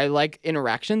another. I like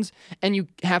interactions, and you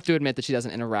have to admit that she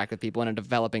doesn't interact with people in a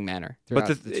developing manner throughout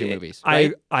the two movies.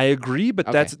 Right? I agree, but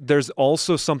there's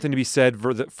also something to be said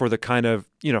for the kind of,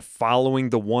 following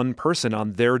the one person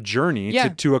on their journey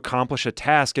to accomplish a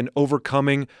task and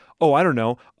overcoming,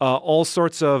 all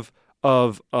sorts of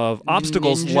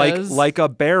obstacles like a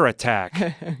bear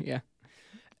attack. Yeah.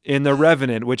 In The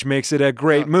Revenant, which makes it a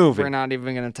great movie. We're not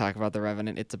even going to talk about The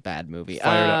Revenant. It's a bad movie.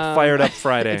 Fired up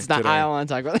Friday. It's not. Today. I don't want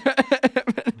to talk about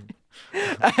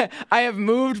it. I have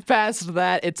moved past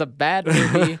that. It's a bad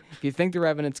movie. If you think The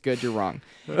Revenant's good, you're wrong.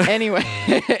 Anyway,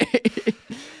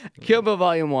 Kill Bill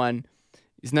Volume 1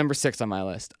 is number 6 on my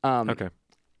list. Okay.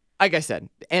 Like I said,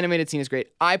 the animated scene is great.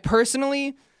 I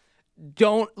personally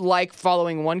don't like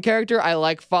following one character. I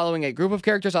like following a group of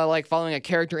characters. I like following a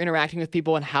character interacting with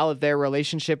people and how their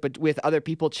relationship with other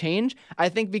people change. I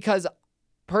think because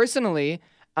personally,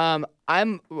 I'm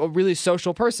a really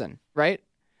social person, right?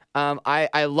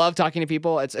 I love talking to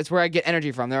people. It's where I get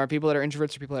energy from. There are people that are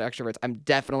introverts or people that are extroverts. I'm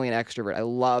definitely an extrovert. I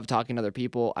love talking to other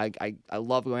people. I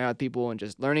love going out with people and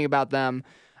just learning about them.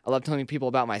 I love telling people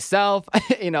about myself.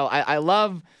 I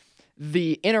love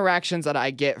the interactions that I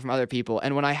get from other people.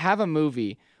 And when I have a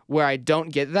movie where I don't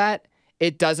get that,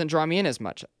 it doesn't draw me in as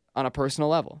much on a personal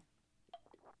level.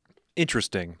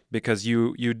 Interesting, because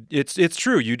it's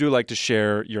true. You do like to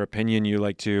share your opinion. You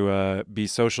like to be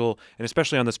social, and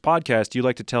especially on this podcast, you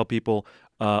like to tell people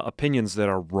opinions that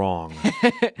are wrong.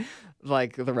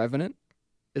 Like The Revenant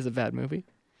is a bad movie.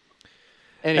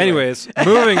 Anyways,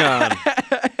 moving on.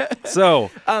 So,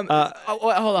 hold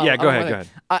on. Yeah, go ahead.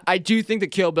 I do think that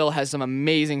Kill Bill has some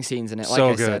amazing scenes in it. Like so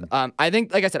I good. said, I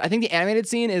think the animated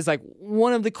scene is like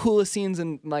one of the coolest scenes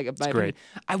in like my opinion. Great.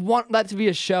 I want that to be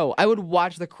a show. I would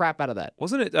watch the crap out of that.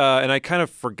 Wasn't it? And I kind of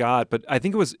forgot, but I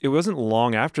think it wasn't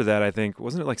long after that. I think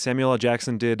wasn't it like Samuel L.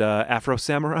 Jackson did Afro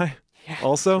Samurai? Yeah,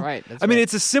 also, right. I mean,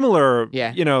 it's a similar.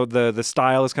 Yeah. The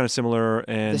style is kind of similar,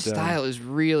 and the style is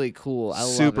really cool. I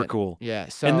love it. Super cool. Yeah.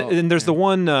 So and there's the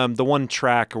one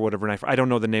track or whatever. And I don't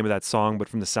know the name of that song, but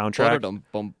from the soundtrack.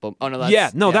 Oh no,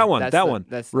 that's, that one.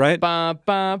 That's right. I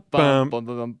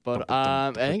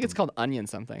think it's called Onion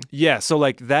something. Yeah. So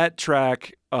like that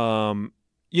track, I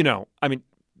mean,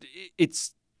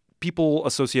 it's. People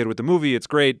associated with the movie, it's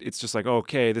great. It's just like,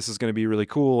 okay, this is going to be really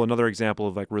cool. Another example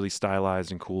of like really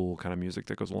stylized and cool kind of music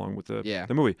that goes along with the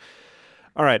movie.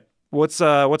 All right, what's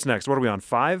next? What are we on?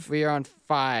 5? We are on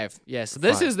 5. Yeah, so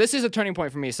this is a turning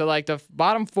point for me. So like the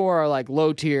bottom 4 are like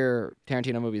low tier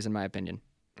Tarantino movies in my opinion.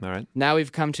 All right. Now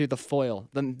we've come to the foil,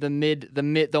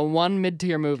 the one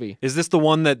mid-tier movie. Is this the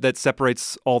one that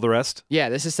separates all the rest? Yeah,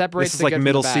 this separates. This is like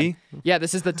middle C. Yeah,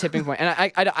 this is the tipping point, and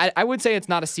I would say it's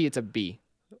not a C, it's a B.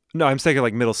 No, I'm saying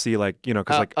like middle C, like because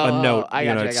like a note,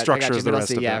 it structures the rest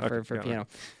C, of yeah, it. for piano.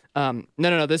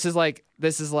 No. This is like,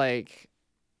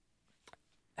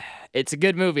 it's a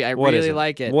good movie. I really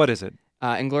like it. What is it?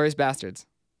 Inglourious Bastards.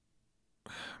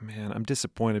 Man, I'm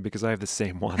disappointed because I have the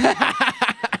same one.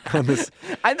 On this.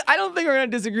 I don't think we're gonna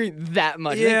disagree that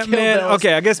much. Yeah, man.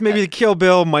 Okay, I guess maybe Kill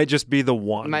Bill might just be the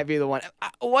one. Might be the one.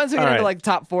 Once we get into like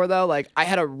top 4, though, like I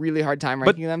had a really hard time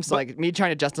ranking them. So like me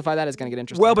trying to justify that is gonna get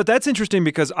interesting. Well, but that's interesting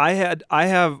because I had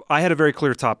a very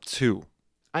clear top 2.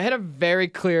 I had a very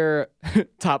clear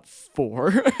top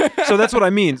 4. So that's what I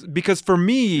mean. Because for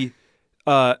me,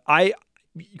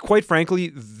 quite frankly,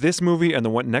 this movie and the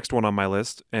next one on my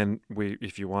list, and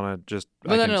if you want to just...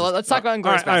 No, let's talk about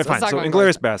Inglourious Bastards. All right, fine. So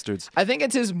Inglourious Bastards. I think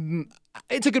it's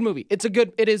a good movie. It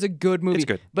is a good movie. It's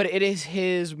good. But it is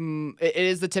it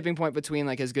is the tipping point between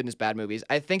like his good and his bad movies.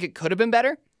 I think it could have been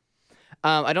better.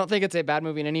 I don't think it's a bad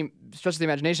movie in any stretch of the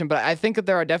imagination, but I think that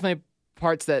there are definitely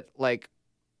parts that like,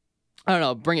 I don't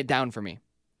know, bring it down for me.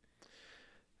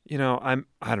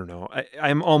 I don't know.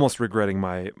 I'm almost regretting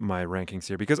my rankings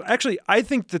here because actually I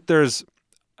think that there's,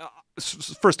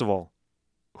 first of all,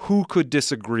 who could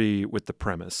disagree with the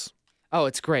premise? Oh,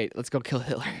 it's great. Let's go kill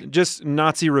Hitler. Just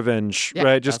Nazi revenge,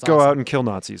 right? Just go out and kill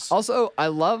Nazis. Also, I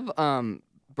love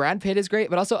Brad Pitt is great,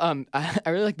 but also I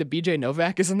really like the BJ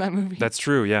Novak is in that movie. That's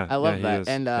true, yeah. I love that.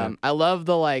 And I love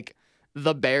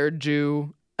the bear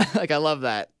Jew. Like I love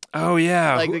that. Oh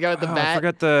yeah, like the guy with the bat. I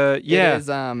forgot the It is,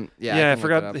 I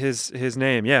forgot his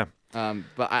name. Yeah.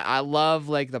 But I love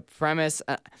like the premise.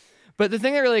 But the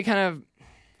thing that really kind of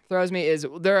throws me is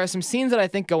there are some scenes that I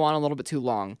think go on a little bit too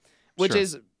long, which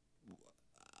is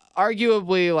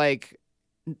arguably like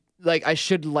I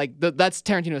should like that's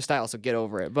Tarantino's style, so get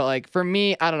over it. But like for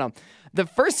me, I don't know. The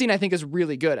first scene I think is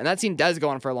really good, and that scene does go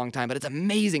on for a long time, but it's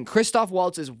amazing. Christoph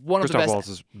Waltz is one of the best. Waltz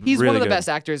is he's really one of the good. best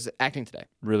actors acting today.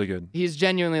 Really good. He's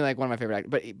genuinely like one of my favorite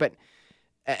actors. But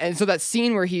and so that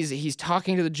scene where he's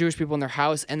talking to the Jewish people in their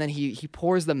house, and then he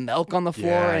pours the milk on the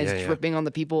floor and is dripping on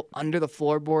the people under the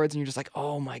floorboards, and you're just like,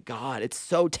 oh my god, it's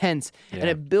so tense, and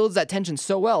it builds that tension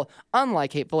so well,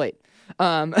 unlike Hateful Eight.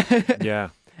 Yeah.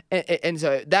 And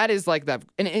so that is like that.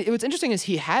 And what's interesting is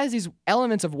he has these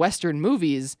elements of Western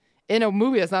movies in a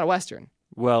movie that's not a Western.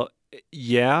 Well,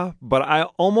 yeah, but I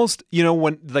almost,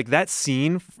 when like that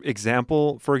scene for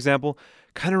example,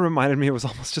 kind of reminded me. It was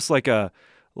almost just like a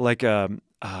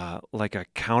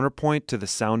counterpoint to The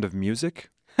Sound of Music.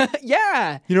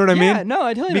 Yeah. You know what I mean? Yeah, no,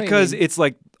 I totally know because what you mean. it's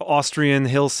like Austrian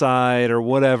hillside or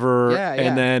whatever. Yeah,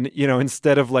 and then,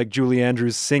 instead of like Julie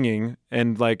Andrews singing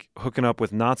and like hooking up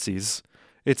with Nazis,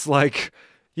 it's like,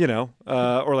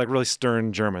 or like really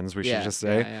stern Germans, we should just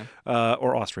say,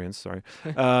 or Austrians, sorry.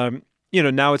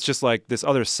 Now it's just like this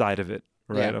other side of it,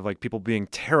 right? Of like people being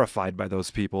terrified by those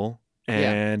people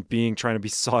and trying to be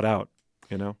sought out,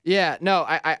 Yeah, no,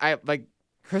 I like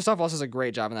Christoph Waltz does a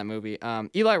great job in that movie.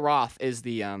 Eli Roth is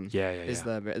the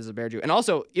the bear Jew, and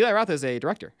also Eli Roth is a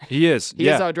director. He is. He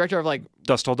is a director of like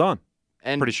Dusk Till Dawn.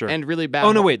 And pretty sure. And really bad.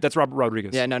 Oh no, wait, that's Robert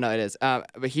Rodriguez. Yeah, no, it is.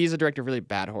 But he's a director of really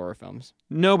bad horror films.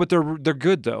 No, but they're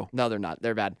good though. No, they're not.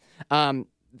 They're bad.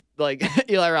 Like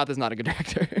Eli Roth is not a good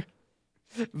director.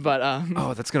 But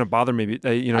oh, that's gonna bother me. I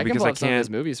can because pull I up some of can't. his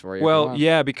movies for you. Well,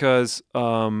 yeah, because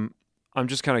I'm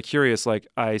just kind of curious. Like,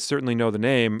 I certainly know the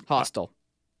name. Hostel.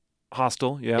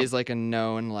 Hostel, yeah. Is like a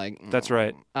known like. That's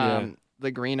right.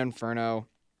 The Green Inferno.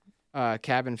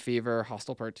 Cabin Fever,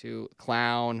 Hostel Part 2,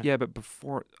 Clown. Yeah, but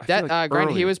before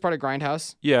he was part of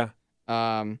Grindhouse. Yeah.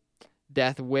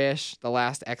 Death Wish, The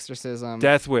Last Exorcism.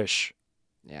 Death Wish.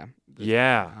 Yeah.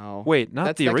 Yeah. Oh. Wait,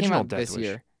 not the original Death Wish.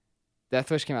 Year. Death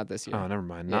Wish came out this year. Oh, never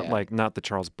mind. Not the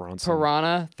Charles Bronson.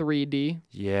 Piranha 3D.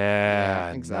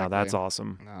 Yeah, exactly. No, that's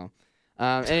awesome. No.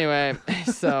 Anyway,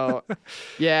 so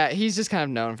yeah, he's just kind of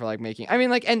known for like making. I mean,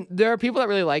 like, and there are people that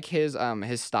really like his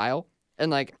style,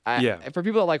 and like, for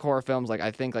people that like horror films, like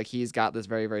I think like he's got this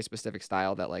very very specific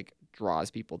style that like draws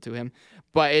people to him.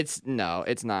 But it's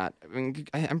not. I mean,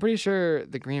 I'm pretty sure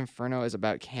The Green Inferno is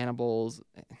about cannibals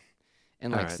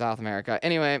in like South America.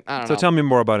 Anyway, I don't know. So tell me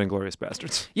more about Inglourious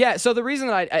Basterds. Yeah, so the reason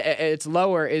that it's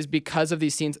lower is because of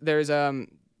these scenes.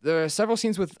 There are several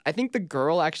scenes with, I think the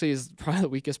girl actually is probably the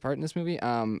weakest part in this movie.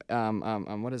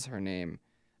 What is her name?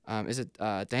 Is it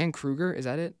Diane Kruger? Is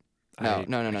that it? No. I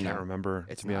can't remember,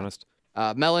 to be honest.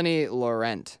 Melanie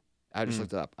Laurent. I just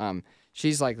looked it up.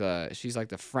 She's like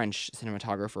the French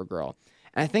cinematographer girl,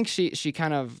 and I think she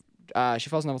kind of she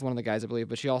falls in love with one of the guys, I believe,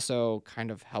 but she also kind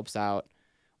of helps out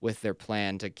with their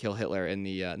plan to kill Hitler in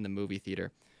the movie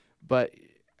theater. But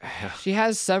she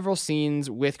has several scenes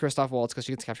with Christoph Waltz because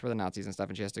she gets captured by the Nazis and stuff,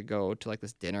 and she has to go to like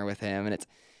this dinner with him, and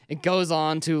it goes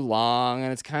on too long,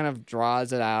 and it's kind of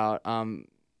draws it out. And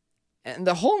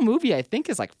the whole movie, I think,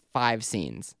 is like 5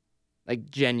 scenes.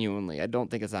 Like, genuinely, I don't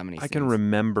think it's that many scenes. I can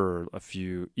remember a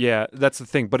few. Yeah, that's the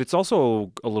thing. But it's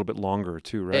also a little bit longer,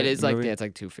 too, right? It is like, it's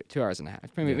like 2 hours and a half.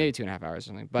 Maybe 2.5 hours or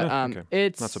something. But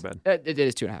it's... Not so bad. It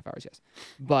is 2.5 hours, yes.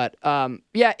 But,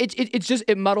 yeah, it's just,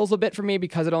 it muddles a bit for me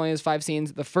because it only has 5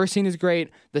 scenes. The first scene is great.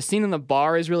 The scene in the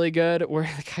bar is really good where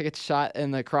the guy gets shot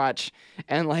in the crotch.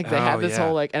 And, like, they have this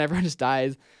whole, like, and everyone just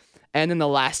dies. And then the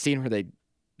last scene where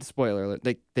spoiler alert,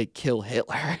 they kill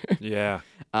Hitler. Yeah.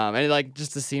 And like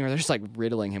just the scene where they're just like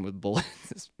riddling him with bullets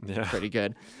is pretty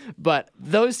good. But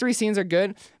those 3 scenes are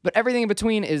good, but everything in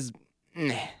between is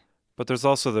meh. But there's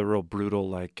also the real brutal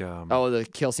like the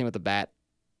kill scene with the bat.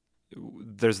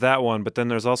 There's that one, but then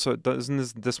there's also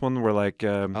isn't this one where like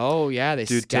they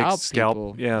scalp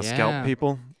people. Scalp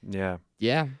people. Yeah.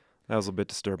 Yeah. That was a bit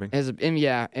disturbing.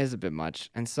 It is a bit much.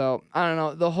 And so, I don't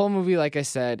know, the whole movie, like I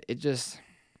said,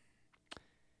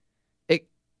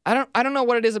 I don't know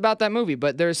what it is about that movie,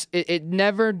 but it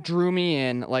never drew me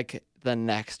in like the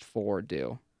next 4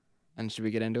 do. And should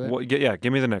we get into it? Well, yeah,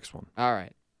 give me the next one. All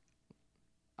right.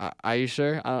 Are you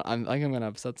sure? I'm gonna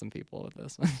upset some people with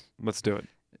this one. Let's do it.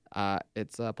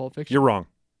 It's Pulp Fiction. You're wrong.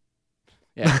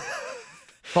 Yeah.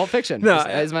 Pulp Fiction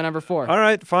is my number 4. All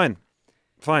right, fine.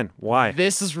 Why?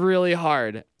 This is really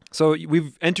hard. So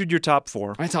we've entered your top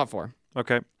 4. My top 4.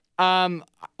 Okay.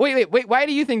 Wait. Why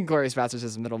do you think Inglourious Basterds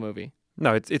is a middle movie?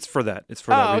 No, it's for that. It's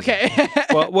for that reason.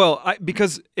 Okay.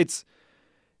 Because it's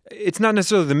not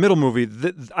necessarily the middle movie.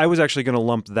 I was actually going to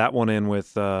lump that one in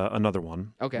with another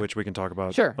one, which we can talk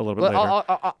about a little bit later.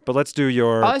 But let's do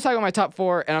your... I'll just talk about my top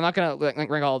 4, and I'm not going to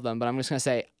rank all of them, but I'm just going to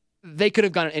say they could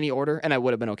have gone in any order, and I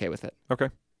would have been okay with it. Okay.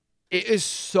 It is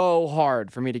so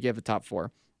hard for me to give the top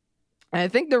 4. And I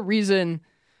think the reason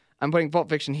I'm putting Pulp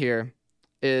Fiction here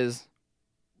is,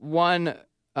 one...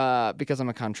 because I'm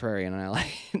a contrarian and I like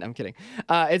I'm kidding.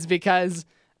 It's because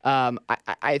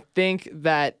I think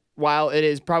that while it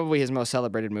is probably his most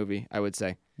celebrated movie, I would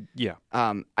say. Yeah.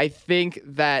 I think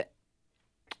that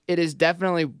it is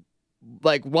definitely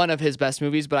like one of his best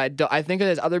movies, but I think that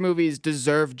his other movies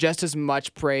deserve just as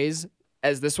much praise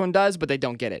as this one does, but they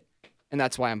don't get it. And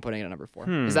that's why I'm putting it at number 4.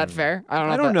 Is that fair?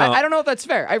 I don't know. I don't know if that's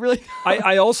fair. I really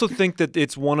I also think that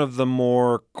it's one of the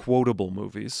more quotable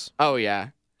movies. Oh yeah.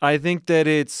 I think that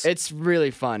it's really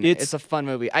fun. It's a fun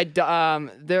movie.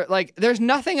 There's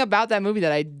nothing about that movie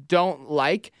that I don't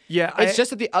like. Yeah, it's just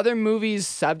that the other movie's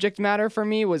subject matter for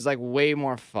me was like way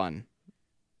more fun.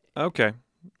 Okay,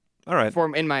 all right.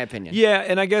 In my opinion. Yeah,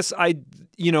 and I guess I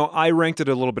ranked it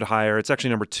a little bit higher. It's actually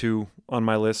number 2 on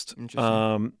my list.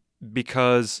 Interesting.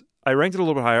 Because I ranked it a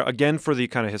little bit higher again for the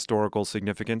kind of historical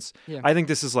significance. Yeah. I think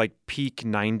this is like peak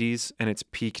 90s and it's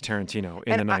peak Tarantino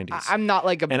in the 90s. I'm not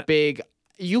like big.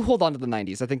 You hold on to the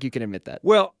 90s. I think you can admit that.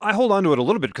 Well, I hold on to it a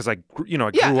little bit because I grew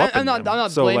up in them. I'm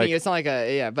not blaming you. It's not like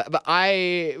but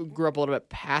I grew up a little bit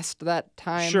past that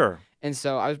time. Sure. And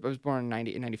so I was born in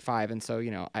 95, and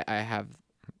so I have.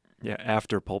 Yeah,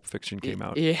 after Pulp Fiction came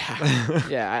out. Yeah,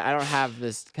 yeah. I don't have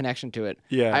this connection to it.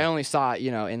 Yeah. I only saw it,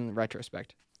 in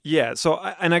retrospect. Yeah. So,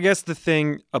 and I guess the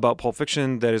thing about Pulp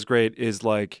Fiction that is great is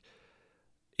like.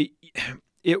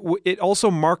 It also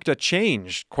marked a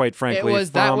change, quite frankly.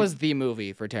 That was the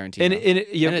movie for Tarantino, and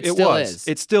it still is.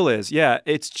 It still is. Yeah,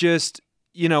 it's just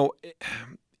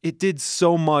it did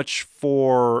so much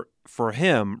for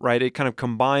him, right? It kind of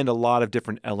combined a lot of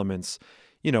different elements.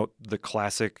 The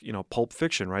classic, Pulp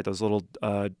Fiction, right? Those little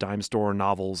dime store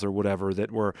novels or whatever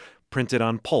that were printed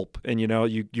on pulp, and you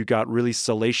got really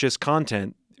salacious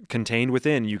content contained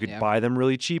within. You could buy them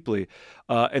really cheaply,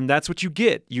 and that's what you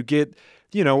get. You get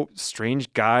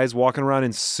strange guys walking around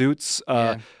in suits,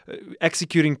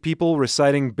 executing people,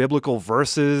 reciting biblical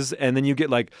verses, and then you get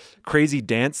like crazy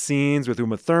dance scenes with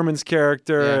Uma Thurman's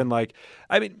character, and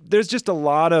there's just a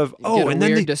lot of and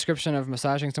then description of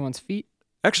massaging someone's feet.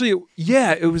 Actually,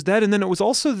 it was that, and then it was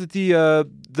also that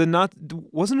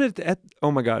wasn't it at, oh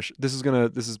my gosh, this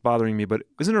is bothering me, but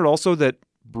isn't it also that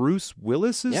Bruce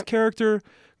Willis's character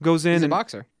goes in? He's a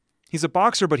boxer. He's a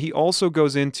boxer, but he also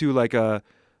goes into like a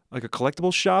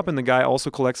collectible shop, and the guy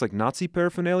also collects like Nazi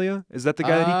paraphernalia. Is that the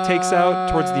guy that he takes out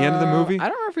towards the end of the movie? I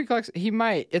don't know if he collects. He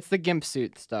might. It's the gimp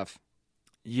suit stuff.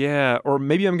 Yeah, or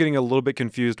maybe I'm getting a little bit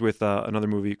confused with another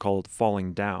movie called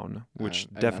Falling Down,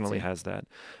 which definitely has that.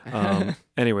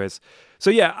 Anyways,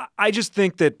 so I just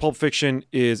think that Pulp Fiction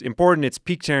is important. It's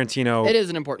peak Tarantino. It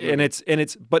is an important movie. and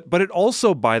it's but it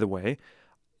also, by the way,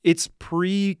 it's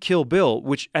pre-Kill Bill,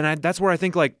 that's where I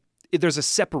think like there's a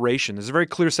separation. There's a very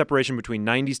clear separation between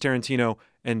 90s Tarantino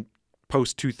and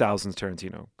post-2000s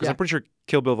Tarantino. Because I'm pretty sure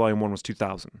Kill Bill Volume 1 was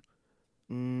 2000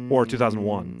 or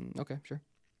 2001. Okay, sure.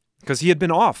 Because he had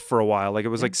been off for a while. Like it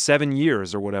was like 7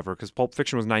 years or whatever, because Pulp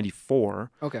Fiction was 94.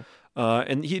 Okay.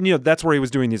 And he, that's where he was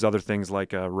doing these other things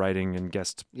like writing and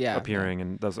guest appearing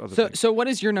and those other things. So what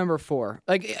is your number 4?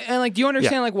 Do you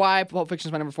understand why Pulp Fiction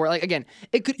is my number 4? Like, again,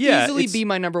 it could easily be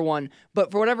my number 1, but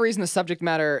for whatever reason, the subject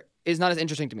matter is not as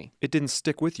interesting to me. It didn't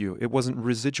stick with you. It wasn't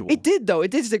residual. It did, though.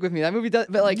 It did stick with me. That movie does,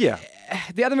 but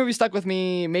the other movie stuck with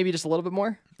me maybe just a little bit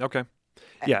more. Okay.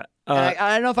 Yeah.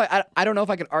 I don't know if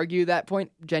I could argue that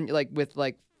point with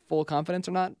full confidence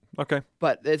or not. Okay.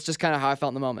 But it's just kind of how I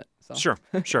felt in the moment. So.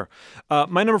 Sure.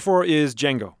 My number 4 is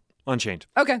Django Unchained.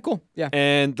 Okay, cool. Yeah.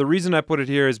 And the reason I put it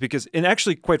here is because, and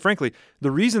actually, quite frankly,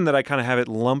 the reason that I kind of have it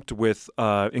lumped with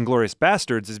Inglourious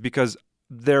Basterds is because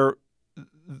they're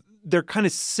kind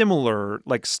of similar,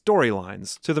 like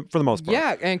storylines for the most part.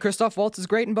 Yeah, and Christoph Waltz is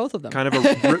great in both of them. Kind of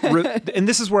and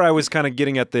this is where I was kind of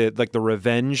getting at the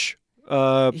revenge.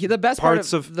 The best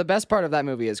part of that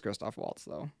movie is Christoph Waltz,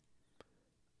 though.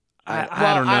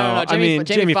 I don't know.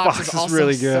 Jamie Foxx is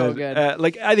really good. So good.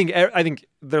 I think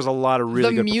there's a lot of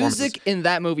really good performances. The music in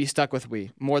that movie stuck with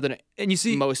me more than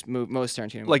most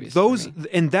Tarantino movies. Those,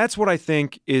 and that's what I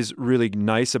think is really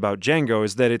nice about Django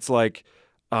is that it's like,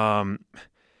 that's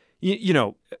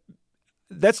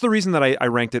the reason that I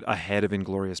ranked it ahead of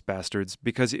Inglourious Basterds,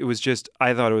 because it was just,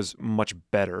 I thought it was much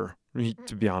better,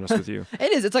 to be honest with you.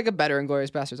 It is. It's like a better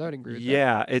Inglourious Basterds. I would agree with that.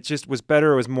 Yeah, it just was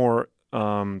better. It was more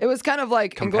it was kind of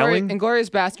like Inglourious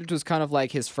Basterds was kind of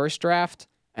like his first draft,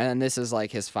 and then this is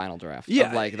like his final draft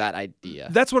of like that idea.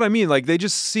 That's what I mean. Like they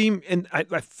just seem, and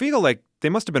I feel like they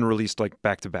must have been released like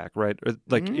back to back, right? Or,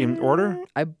 like in order?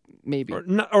 Maybe.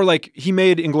 Or like he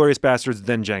made Inglourious Basterds,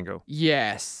 then Django.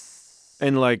 Yes.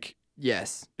 And like...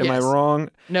 Yes. Am I wrong?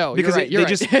 No, because you're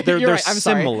right. They're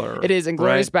similar. Sorry. It is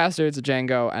Inglourious Basterds,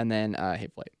 Django, and then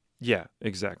Hateful Eight. Yeah,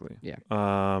 exactly. Yeah.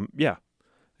 Yeah.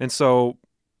 And so,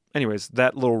 anyways,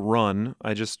 that little run,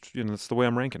 I just, that's the way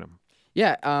I'm ranking them.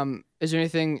 Yeah. Is there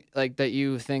anything like that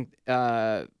you think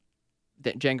that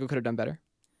Django could have done better?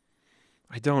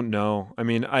 I don't know. I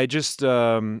mean, I just,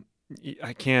 I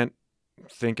can't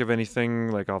think of anything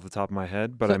like off the top of my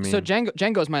head, but so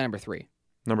Django is my number 3.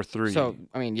 Number 3. So,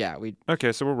 I mean,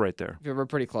 okay, so we're right there. We're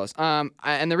pretty close.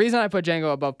 And the reason I put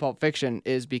Django above Pulp Fiction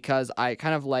is because I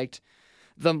kind of liked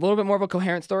the little bit more of a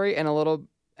coherent story and a little...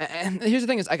 And here's the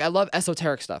thing is, like, I love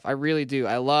esoteric stuff. I really do.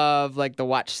 I love, like, the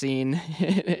watch scene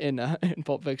in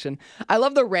Pulp Fiction. I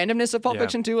love the randomness of Pulp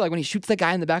Fiction, too. Like, when he shoots the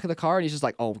guy in the back of the car and he's just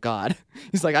like, oh, God.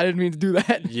 He's like, I didn't mean to do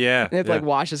that. Yeah. And they have to, like,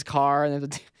 wash his car. And they have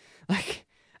to like,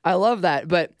 I love that.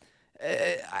 But...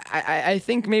 I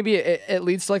think maybe it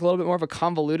leads to like a little bit more of a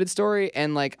convoluted story,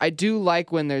 and like I do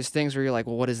like when there's things where you're like,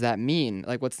 well, what does that mean?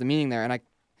 Like, what's the meaning there? And I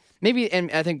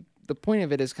think the point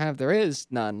of it is kind of there is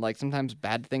none. Like sometimes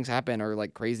bad things happen or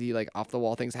like crazy like off the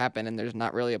wall things happen, and there's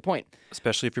not really a point.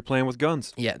 Especially if you're playing with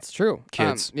guns. Yeah, it's true.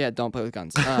 Kids. Don't play with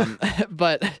guns.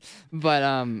 But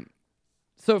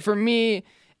so for me,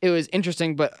 it was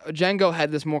interesting. But Django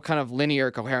had this more kind of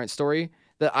linear, coherent story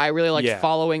that I really liked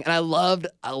following, and I loved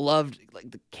like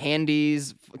the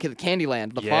candies,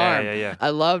 Candyland, the farm. Yeah.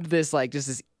 I loved this like just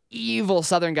this evil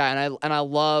Southern guy, and I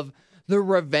love the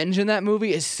revenge in that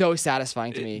movie is so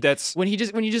satisfying to me. That's when he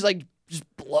just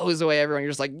blows away everyone. You're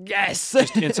just like yes,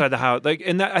 just inside the house. Like,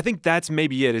 and I think that's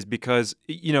maybe it is because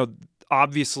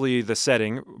obviously the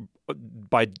setting,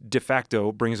 by de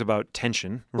facto brings about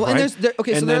tension. Well, right?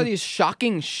 and there are these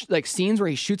shocking like scenes where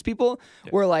he shoots people,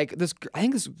 where like this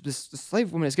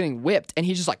slave woman is getting whipped, and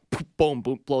he just like boom,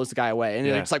 boom, blows the guy away, and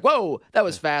it's like, whoa, that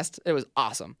was fast. It was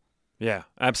awesome. Yeah,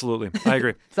 absolutely. I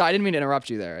agree. So I didn't mean to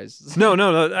interrupt you there. No.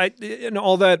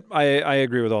 All that, I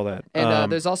agree with all that.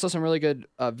 And there's also some really good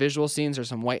visual scenes. There's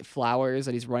some white flowers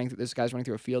that this guy's running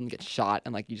through a field and gets shot,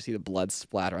 and like you just see the blood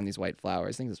splatter on these white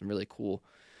flowers. I think there's some really cool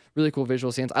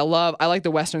visual scenes. I like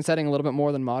the Western setting a little bit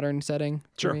more than modern setting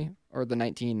for me, or the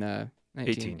 18. No.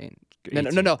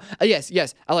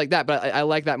 Yes, I like that, but I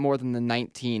like that more than the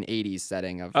 1980s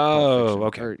setting of. Oh,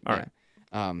 okay. All right.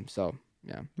 So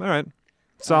yeah. All right.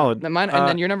 Solid. And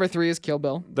then your number 3 is Kill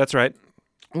Bill. That's right.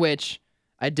 Which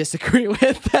I disagree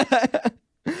with. I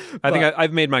think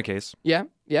I've made my case. Yeah.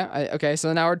 Okay,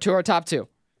 so now we're to our top 2.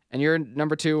 And your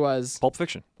number 2 was? Pulp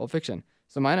Fiction.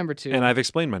 So my number 2. And I've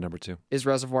explained my number 2. Is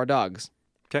Reservoir Dogs.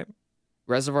 Okay.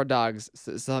 Reservoir Dogs.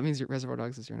 So that means Reservoir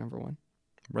Dogs is your number 1?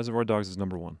 Reservoir Dogs is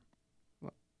number 1.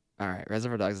 All right.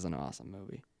 Reservoir Dogs is an awesome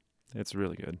movie. It's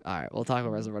really good. All right. We'll talk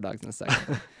about Reservoir Dogs in a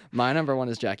second. My number 1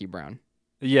 is Jackie Brown.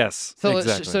 Yes,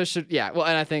 exactly. Well,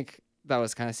 and I think that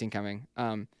was kind of seen coming.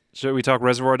 Should we talk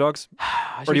Reservoir Dogs,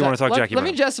 or do you want to talk Jackie Brown?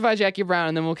 Let me justify Jackie Brown,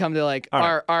 and then we'll come to like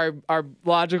our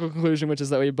logical conclusion, which is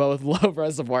that we both love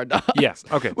Reservoir Dogs. Yes.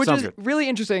 Okay. Which sounds is good. really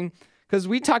interesting because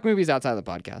we talk movies outside the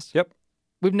podcast. Yep.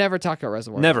 We've never talked about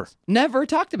Reservoir Never. Dogs. Never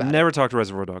talked about it. Never talked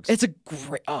Reservoir Dogs. It's a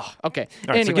great. Oh, okay. All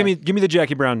right. Anyway. So give me the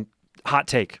Jackie Brown hot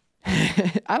take.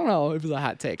 I don't know if it's a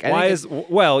hot take.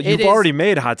 You've already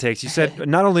made hot takes. You said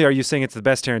not only are you saying it's the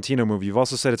best Tarantino movie, you've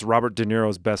also said it's Robert De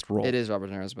Niro's best role. It is Robert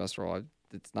De Niro's best role.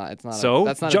 It's not. So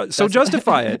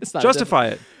justify it. Justify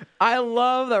it. I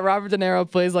love that Robert De Niro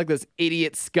plays like this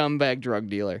idiot scumbag drug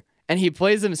dealer, and he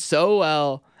plays him so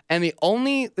well. And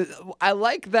I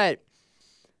like that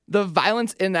the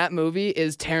violence in that movie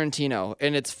is Tarantino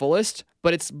in its fullest,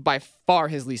 but it's by far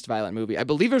his least violent movie. I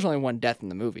believe there's only one death in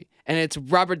the movie. And it's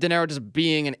Robert De Niro just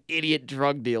being an idiot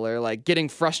drug dealer, like getting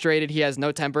frustrated. He has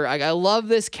no temper. I love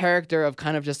this character of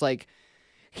kind of just like,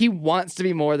 he wants to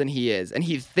be more than he is. And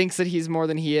he thinks that he's more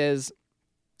than he is,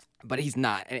 but he's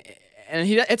not. And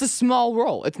it's a small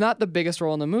role. It's not the biggest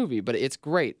role in the movie, but it's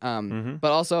great. But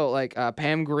also like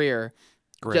Pam Grier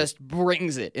just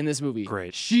brings it in this movie.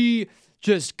 Great. She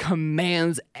just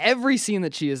commands every scene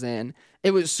that she is in.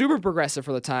 It was super progressive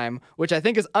for the time, which I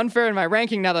think is unfair in my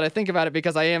ranking now that I think about it,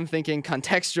 because I am thinking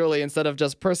contextually instead of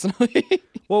just personally.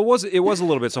 Well, it was a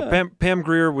little bit. So Pam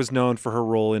Grier was known for her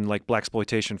role in like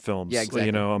blaxploitation films. Yeah, exactly.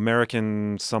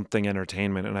 American something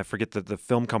entertainment, and I forget the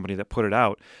film company that put it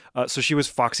out. So she was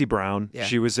Foxy Brown. Yeah.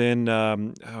 She was in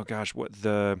there's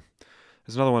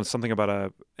another one, something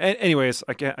about anyways,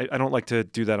 I don't like to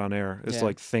do that on air. It's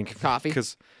like think Coffee.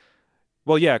 Because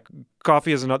well, yeah,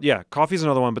 Coffee is another. Yeah, Coffee is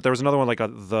another one. But there was another one like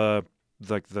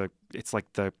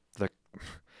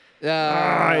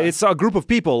it's a group of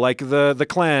people, like the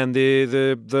clan,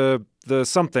 the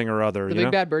something or other. The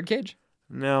Big Bad Birdcage.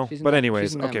 No, but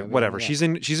anyways, okay, whatever.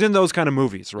 Yeah. She's in those kind of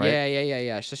movies, right?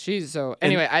 Yeah. So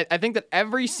anyway, I think that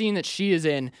every scene that she is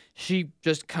in, she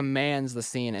just commands the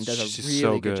scene and does a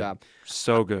really good job.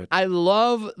 So good. I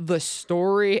love the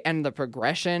story and the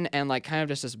progression and like kind of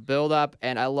just this build up,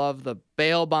 and I love the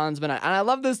bail bondsman, and I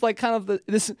love this like kind of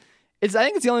this. I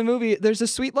think it's the only movie. There's a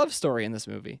sweet love story in this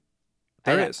movie.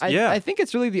 There is. I think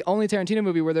it's really the only Tarantino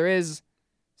movie where there is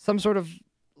some sort of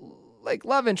like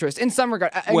love interest in some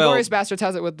regard. Inglourious Basterds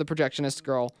has it with the projectionist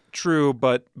girl. True,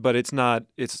 but it's not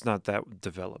that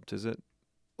developed, is it?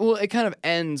 Well, it kind of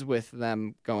ends with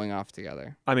them going off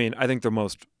together. I mean, I think the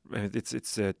most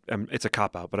it's a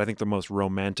cop out, but I think the most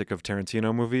romantic of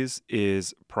Tarantino movies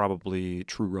is probably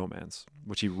True Romance,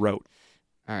 which he wrote.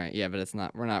 All right, yeah, but it's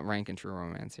not. We're not ranking True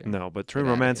Romance here. No, but True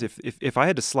Romance. If I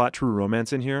had to slot True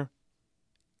Romance in here,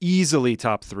 easily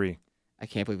top 3. I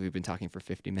can't believe we've been talking for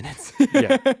 50 minutes.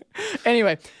 Yeah.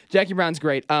 Anyway, Jackie Brown's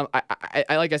great. I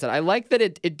like I said, I like that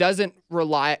it doesn't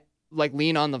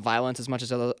lean on the violence as much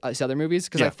as other movies,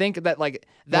 because I think that like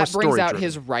that brings out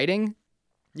his writing,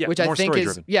 which I think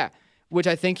which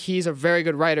I think he's a very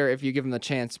good writer if you give him the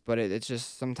chance. But it's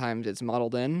just sometimes it's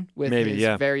muddled in with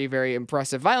his very, very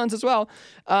impressive violence as well.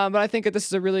 But I think that this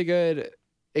is a really good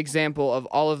example of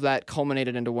all of that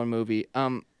culminated into one movie.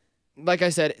 Like I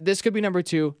said, this could be number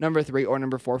 2, number 3, or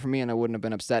number 4 for me, and I wouldn't have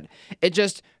been upset. It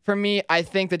just, for me, I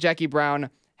think that Jackie Brown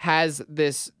has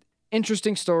this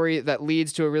interesting story that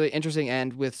leads to a really interesting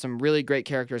end with some really great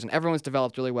characters, and everyone's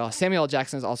developed really well. Samuel L.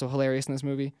 Jackson is also hilarious in this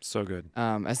movie. So good.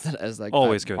 As like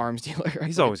always good arms dealer. Right?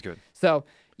 He's always good. So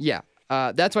yeah,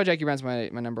 that's why Jackie Brown's my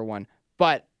number 1.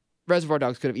 But Reservoir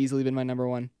Dogs could have easily been my number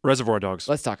one. Reservoir Dogs.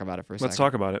 Let's talk about it for a second. Let's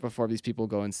talk about it. Before these people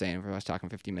go insane for us talking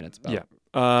 50 minutes about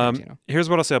Tarantino. Here's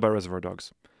what I'll say about Reservoir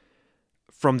Dogs.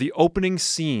 From the opening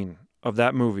scene of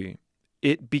that movie,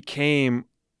 it became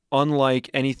unlike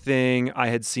anything I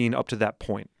had seen up to that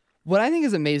point. What I think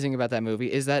is amazing about that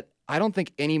movie is that I don't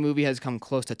think any movie has come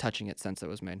close to touching it since it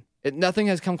was made. Nothing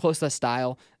has come close to the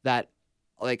style that,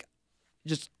 like,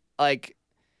 just like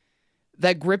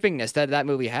that grippingness that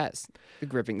movie has. The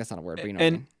gripping, that's not a word, but you know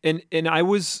what I mean. And I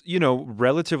was,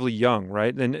 relatively young,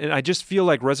 right? And I just feel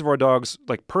like Reservoir Dogs,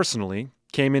 like personally,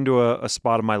 came into a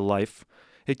spot of my life.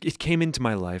 It came into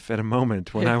my life at a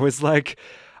moment when I was like,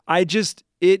 it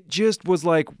just was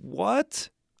like, what?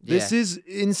 This is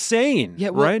insane. Yeah,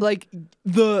 well, right? Like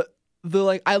the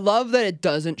I love that it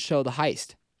doesn't show the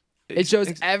heist. It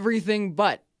shows everything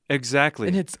but. Exactly.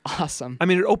 And it's awesome. I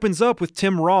mean, it opens up with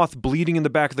Tim Roth bleeding in the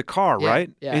back of the car, right?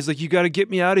 Yeah. He's like, you got to get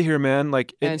me out of here, man.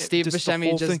 Like, and Steve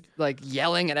Buscemi just like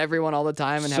yelling at everyone all the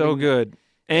time. And so good.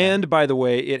 And by the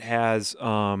way, it has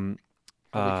Harvey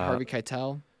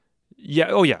Keitel. Yeah.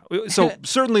 Oh, yeah. So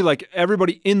certainly, like,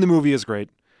 everybody in the movie is great.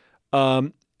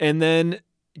 And then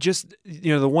just,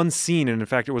 the one scene, and in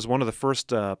fact, it was one of the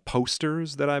first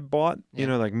posters that I bought,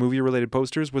 like movie-related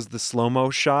posters, was the slow-mo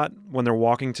shot when they're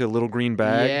walking to Little Green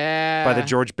Bag by the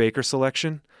George Baker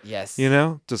selection. Yes.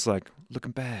 Just like,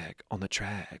 looking back on the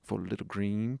track for Little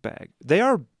Green Bag.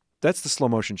 That's the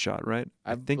slow-motion shot, right?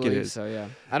 I think it is. So, yeah.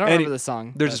 I don't remember the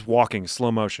song. They're just walking,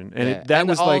 slow motion. And that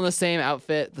was all like in the same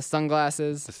outfit, the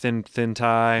sunglasses. The thin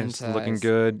tie, looking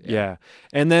good. Yeah.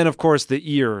 And then, of course, the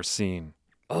ear scene.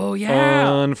 Oh,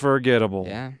 yeah. Unforgettable.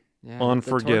 Yeah.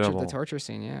 Unforgettable. The torture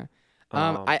scene, yeah.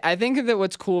 I think that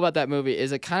what's cool about that movie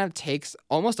is it kind of takes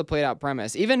almost a played out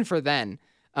premise, even for then,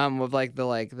 with like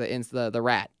the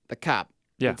rat, the cop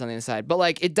that's on the inside. But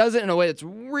like it does it in a way that's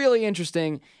really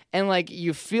interesting, and like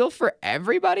you feel for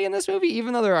everybody in this movie,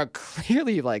 even though there are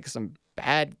clearly like some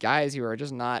bad guys who are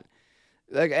just not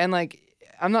like, and like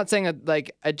I'm not saying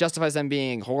that it justifies them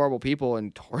being horrible people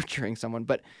and torturing someone,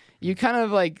 but you kind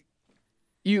of like.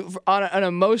 You on an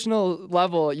emotional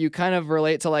level, you kind of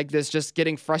relate to like this just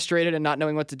getting frustrated and not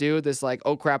knowing what to do. This like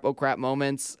oh crap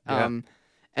moments, and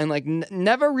like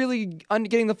never really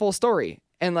getting the full story.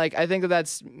 And like I think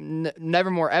that's never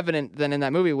more evident than in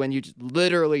that movie when you just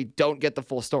literally don't get the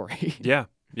full story. Yeah.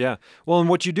 Well, and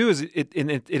what you do is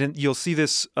you'll see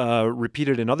this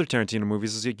repeated in other Tarantino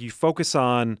movies. Is you focus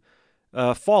on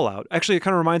fallout. Actually, it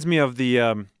kind of reminds me of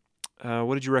the.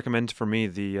 What did you recommend for me?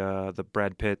 The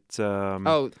Brad Pitt.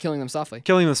 Killing Them Softly.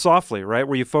 Killing Them Softly, right?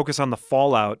 Where you focus on the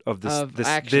fallout of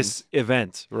this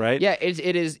event, right? Yeah, it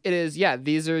is. Yeah,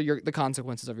 these are the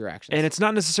consequences of your actions. And it's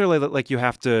not necessarily that like you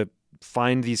have to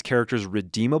find these characters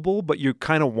redeemable, but you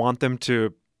kind of want them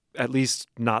to at least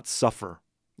not suffer.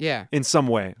 Yeah. In some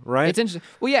way, right? It's interesting.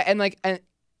 Well, yeah, and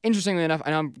interestingly enough, I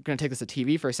know I'm going to take this to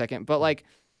TV for a second, but like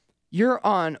you're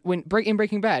on in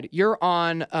Breaking Bad, you're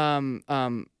on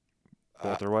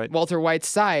Walter White's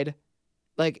side,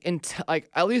 like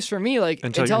at least for me, like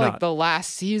until like the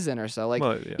last season or so. Like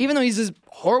even though he's this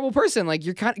horrible person, like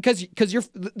you're kind of because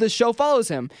the show follows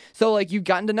him, so like you've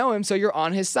gotten to know him, so you're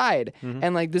on his side. Mm-hmm.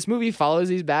 And like this movie follows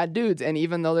these bad dudes, and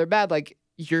even though they're bad, like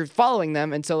you're following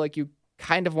them, and so like you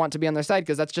kind of want to be on their side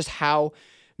because that's just how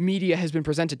media has been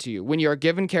presented to you. When you're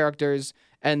given characters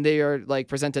and they are like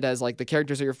presented as like the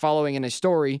characters that you're following in a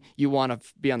story, you want to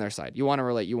be on their side. You want to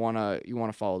relate. You want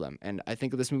to follow them. And I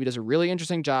think this movie does a really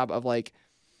interesting job of like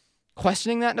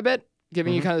questioning that in a bit,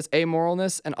 giving you kind of this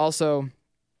amoralness, and also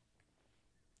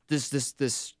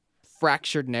this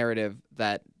fractured narrative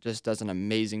that just does an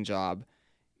amazing job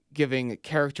giving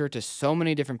character to so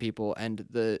many different people. And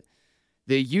the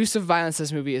use of violence in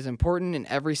this movie is important in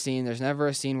every scene. There's never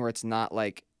a scene where it's not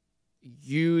like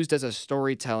used as a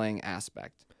storytelling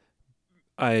aspect.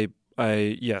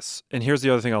 Yes. And here's the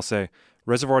other thing I'll say.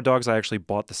 Reservoir Dogs, I actually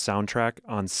bought the soundtrack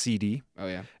on CD. Oh,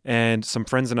 yeah. And some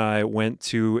friends and I went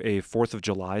to a 4th of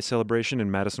July celebration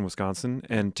in Madison, Wisconsin.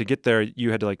 And to get there,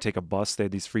 you had to like take a bus. They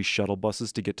had these free shuttle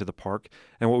buses to get to the park.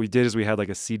 And what we did is we had like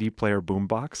a CD player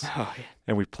boombox. Oh, yeah.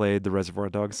 And we played the Reservoir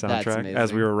Dogs soundtrack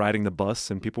as we were riding the bus,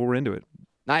 and people were into it.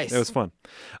 Nice. It was fun.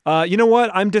 You know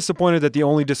what? I'm disappointed that the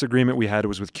only disagreement we had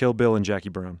was with Kill Bill and Jackie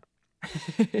Brown.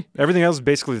 Everything else is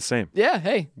basically the same. Yeah,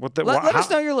 hey. Let us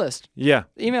know your list. Yeah.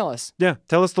 Email us. Yeah,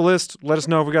 tell us the list. Let us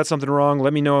know if we got something wrong.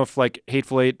 Let me know if like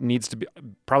Hateful Eight needs to be.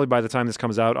 Probably by the time this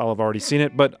comes out, I'll have already seen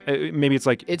it. But maybe it's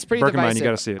like it's pretty divisive. You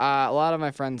got to see it. A lot of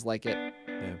my friends like it.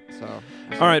 Yeah. So.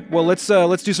 All right. Well, let's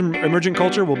do some emergent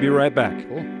culture. We'll be right back.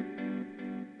 Cool.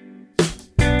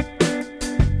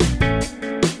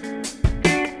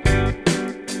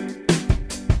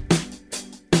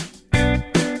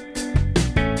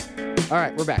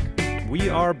 right, we're back. We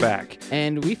are back.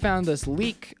 And we found this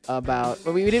leak about...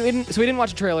 we didn't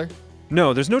watch a trailer.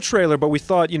 No, there's no trailer, but we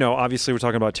thought, obviously we're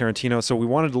talking about Tarantino, so we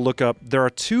wanted to look up. There are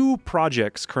 2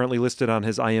 projects currently listed on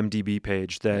his IMDb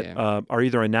page that are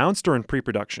either announced or in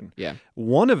pre-production. Yeah.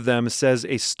 One of them says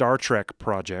a Star Trek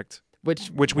project,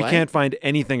 which we can't find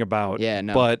anything about. Yeah,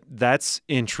 no. But that's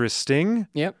interesting.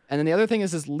 Yep. And then the other thing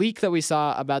is this leak that we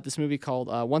saw about this movie called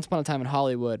Once Upon a Time in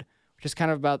Hollywood, which is kind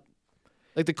of about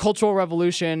like the cultural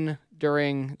revolution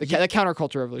during the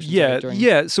counterculture revolution.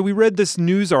 Yeah. So we read this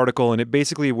news article, and it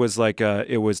basically was like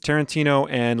it was Tarantino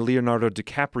and Leonardo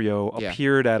DiCaprio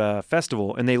appeared at a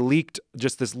festival, and they leaked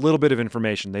just this little bit of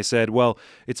information. They said, well,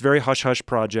 it's very hush-hush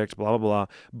project, blah, blah, blah,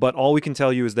 but all we can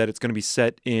tell you is that it's going to be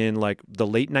set in like the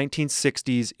late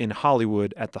 1960s in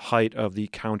Hollywood at the height of the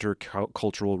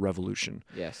countercultural revolution.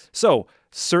 Yes. So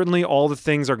certainly all the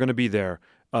things are going to be there.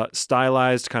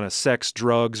 Stylized kind of sex,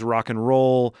 drugs, rock and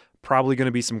roll, probably going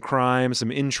to be some crime,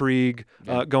 some intrigue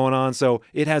going on. So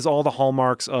it has all the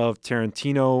hallmarks of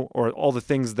Tarantino, or all the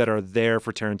things that are there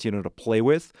for Tarantino to play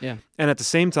with. Yeah. And at the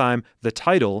same time, the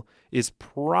title is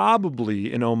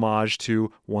probably an homage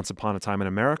to Once Upon a Time in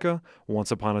America,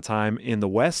 Once Upon a Time in the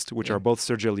West, which are both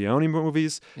Sergio Leone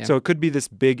movies. Yeah. So it could be this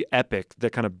big epic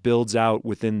that kind of builds out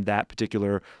within that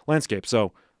particular landscape.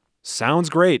 So sounds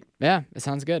great. Yeah, it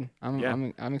sounds good.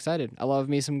 I'm excited. I love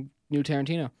me some new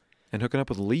Tarantino. And hooking up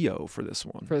with Leo for this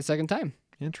one. For the second time.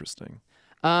 Interesting.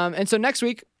 And so next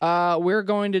week, we're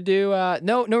going to do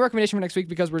no recommendation for next week,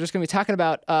 because we're just going to be talking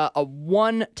about a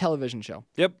one television show.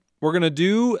 Yep. We're going to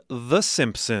do The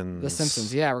Simpsons. The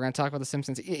Simpsons. Yeah, we're going to talk about The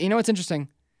Simpsons. You know what's interesting?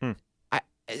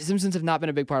 Simpsons have not been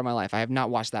a big part of my life. I have not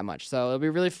watched that much. So it'll be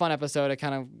a really fun episode,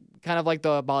 kind of like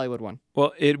the Bollywood one.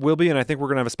 Well, it will be, and I think we're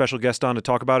going to have a special guest on to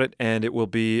talk about it, and it will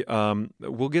be,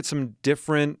 we'll get some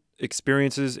different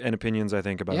experiences and opinions, I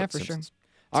think, about The Simpsons. Sure.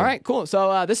 All right, cool.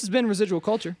 So this has been Residual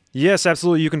Culture. Yes,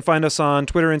 absolutely. You can find us on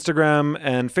Twitter, Instagram,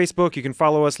 and Facebook. You can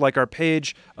follow us, like our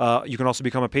page. You can also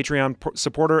become a Patreon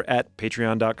supporter at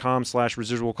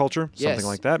patreon.com/residualculture, something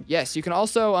like that. Yes, you can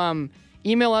also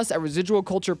email us at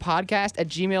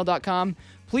residualculturepodcast@gmail.com.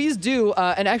 Please do,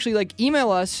 and actually,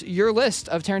 email us your list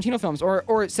of Tarantino films,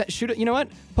 or shoot it. You know what?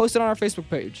 Post it on our Facebook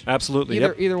page. Absolutely.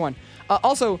 Either one.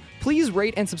 Also, please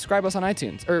rate and subscribe us on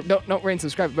iTunes. Or don't rate and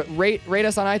subscribe, but rate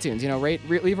us on iTunes.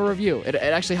 Leave a review. It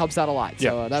actually helps out a lot.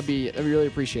 So that'd be really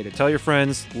appreciated. Tell your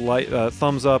friends,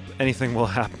 thumbs up, anything will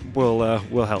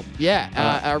help.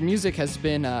 Yeah. Our music has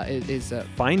been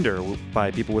Finder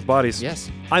by People with Bodies.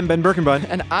 Yes. I'm Ben Birkenbine.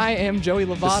 And I am Joey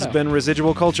Lovato. This has been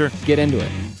Residual Culture. Get into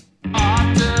it.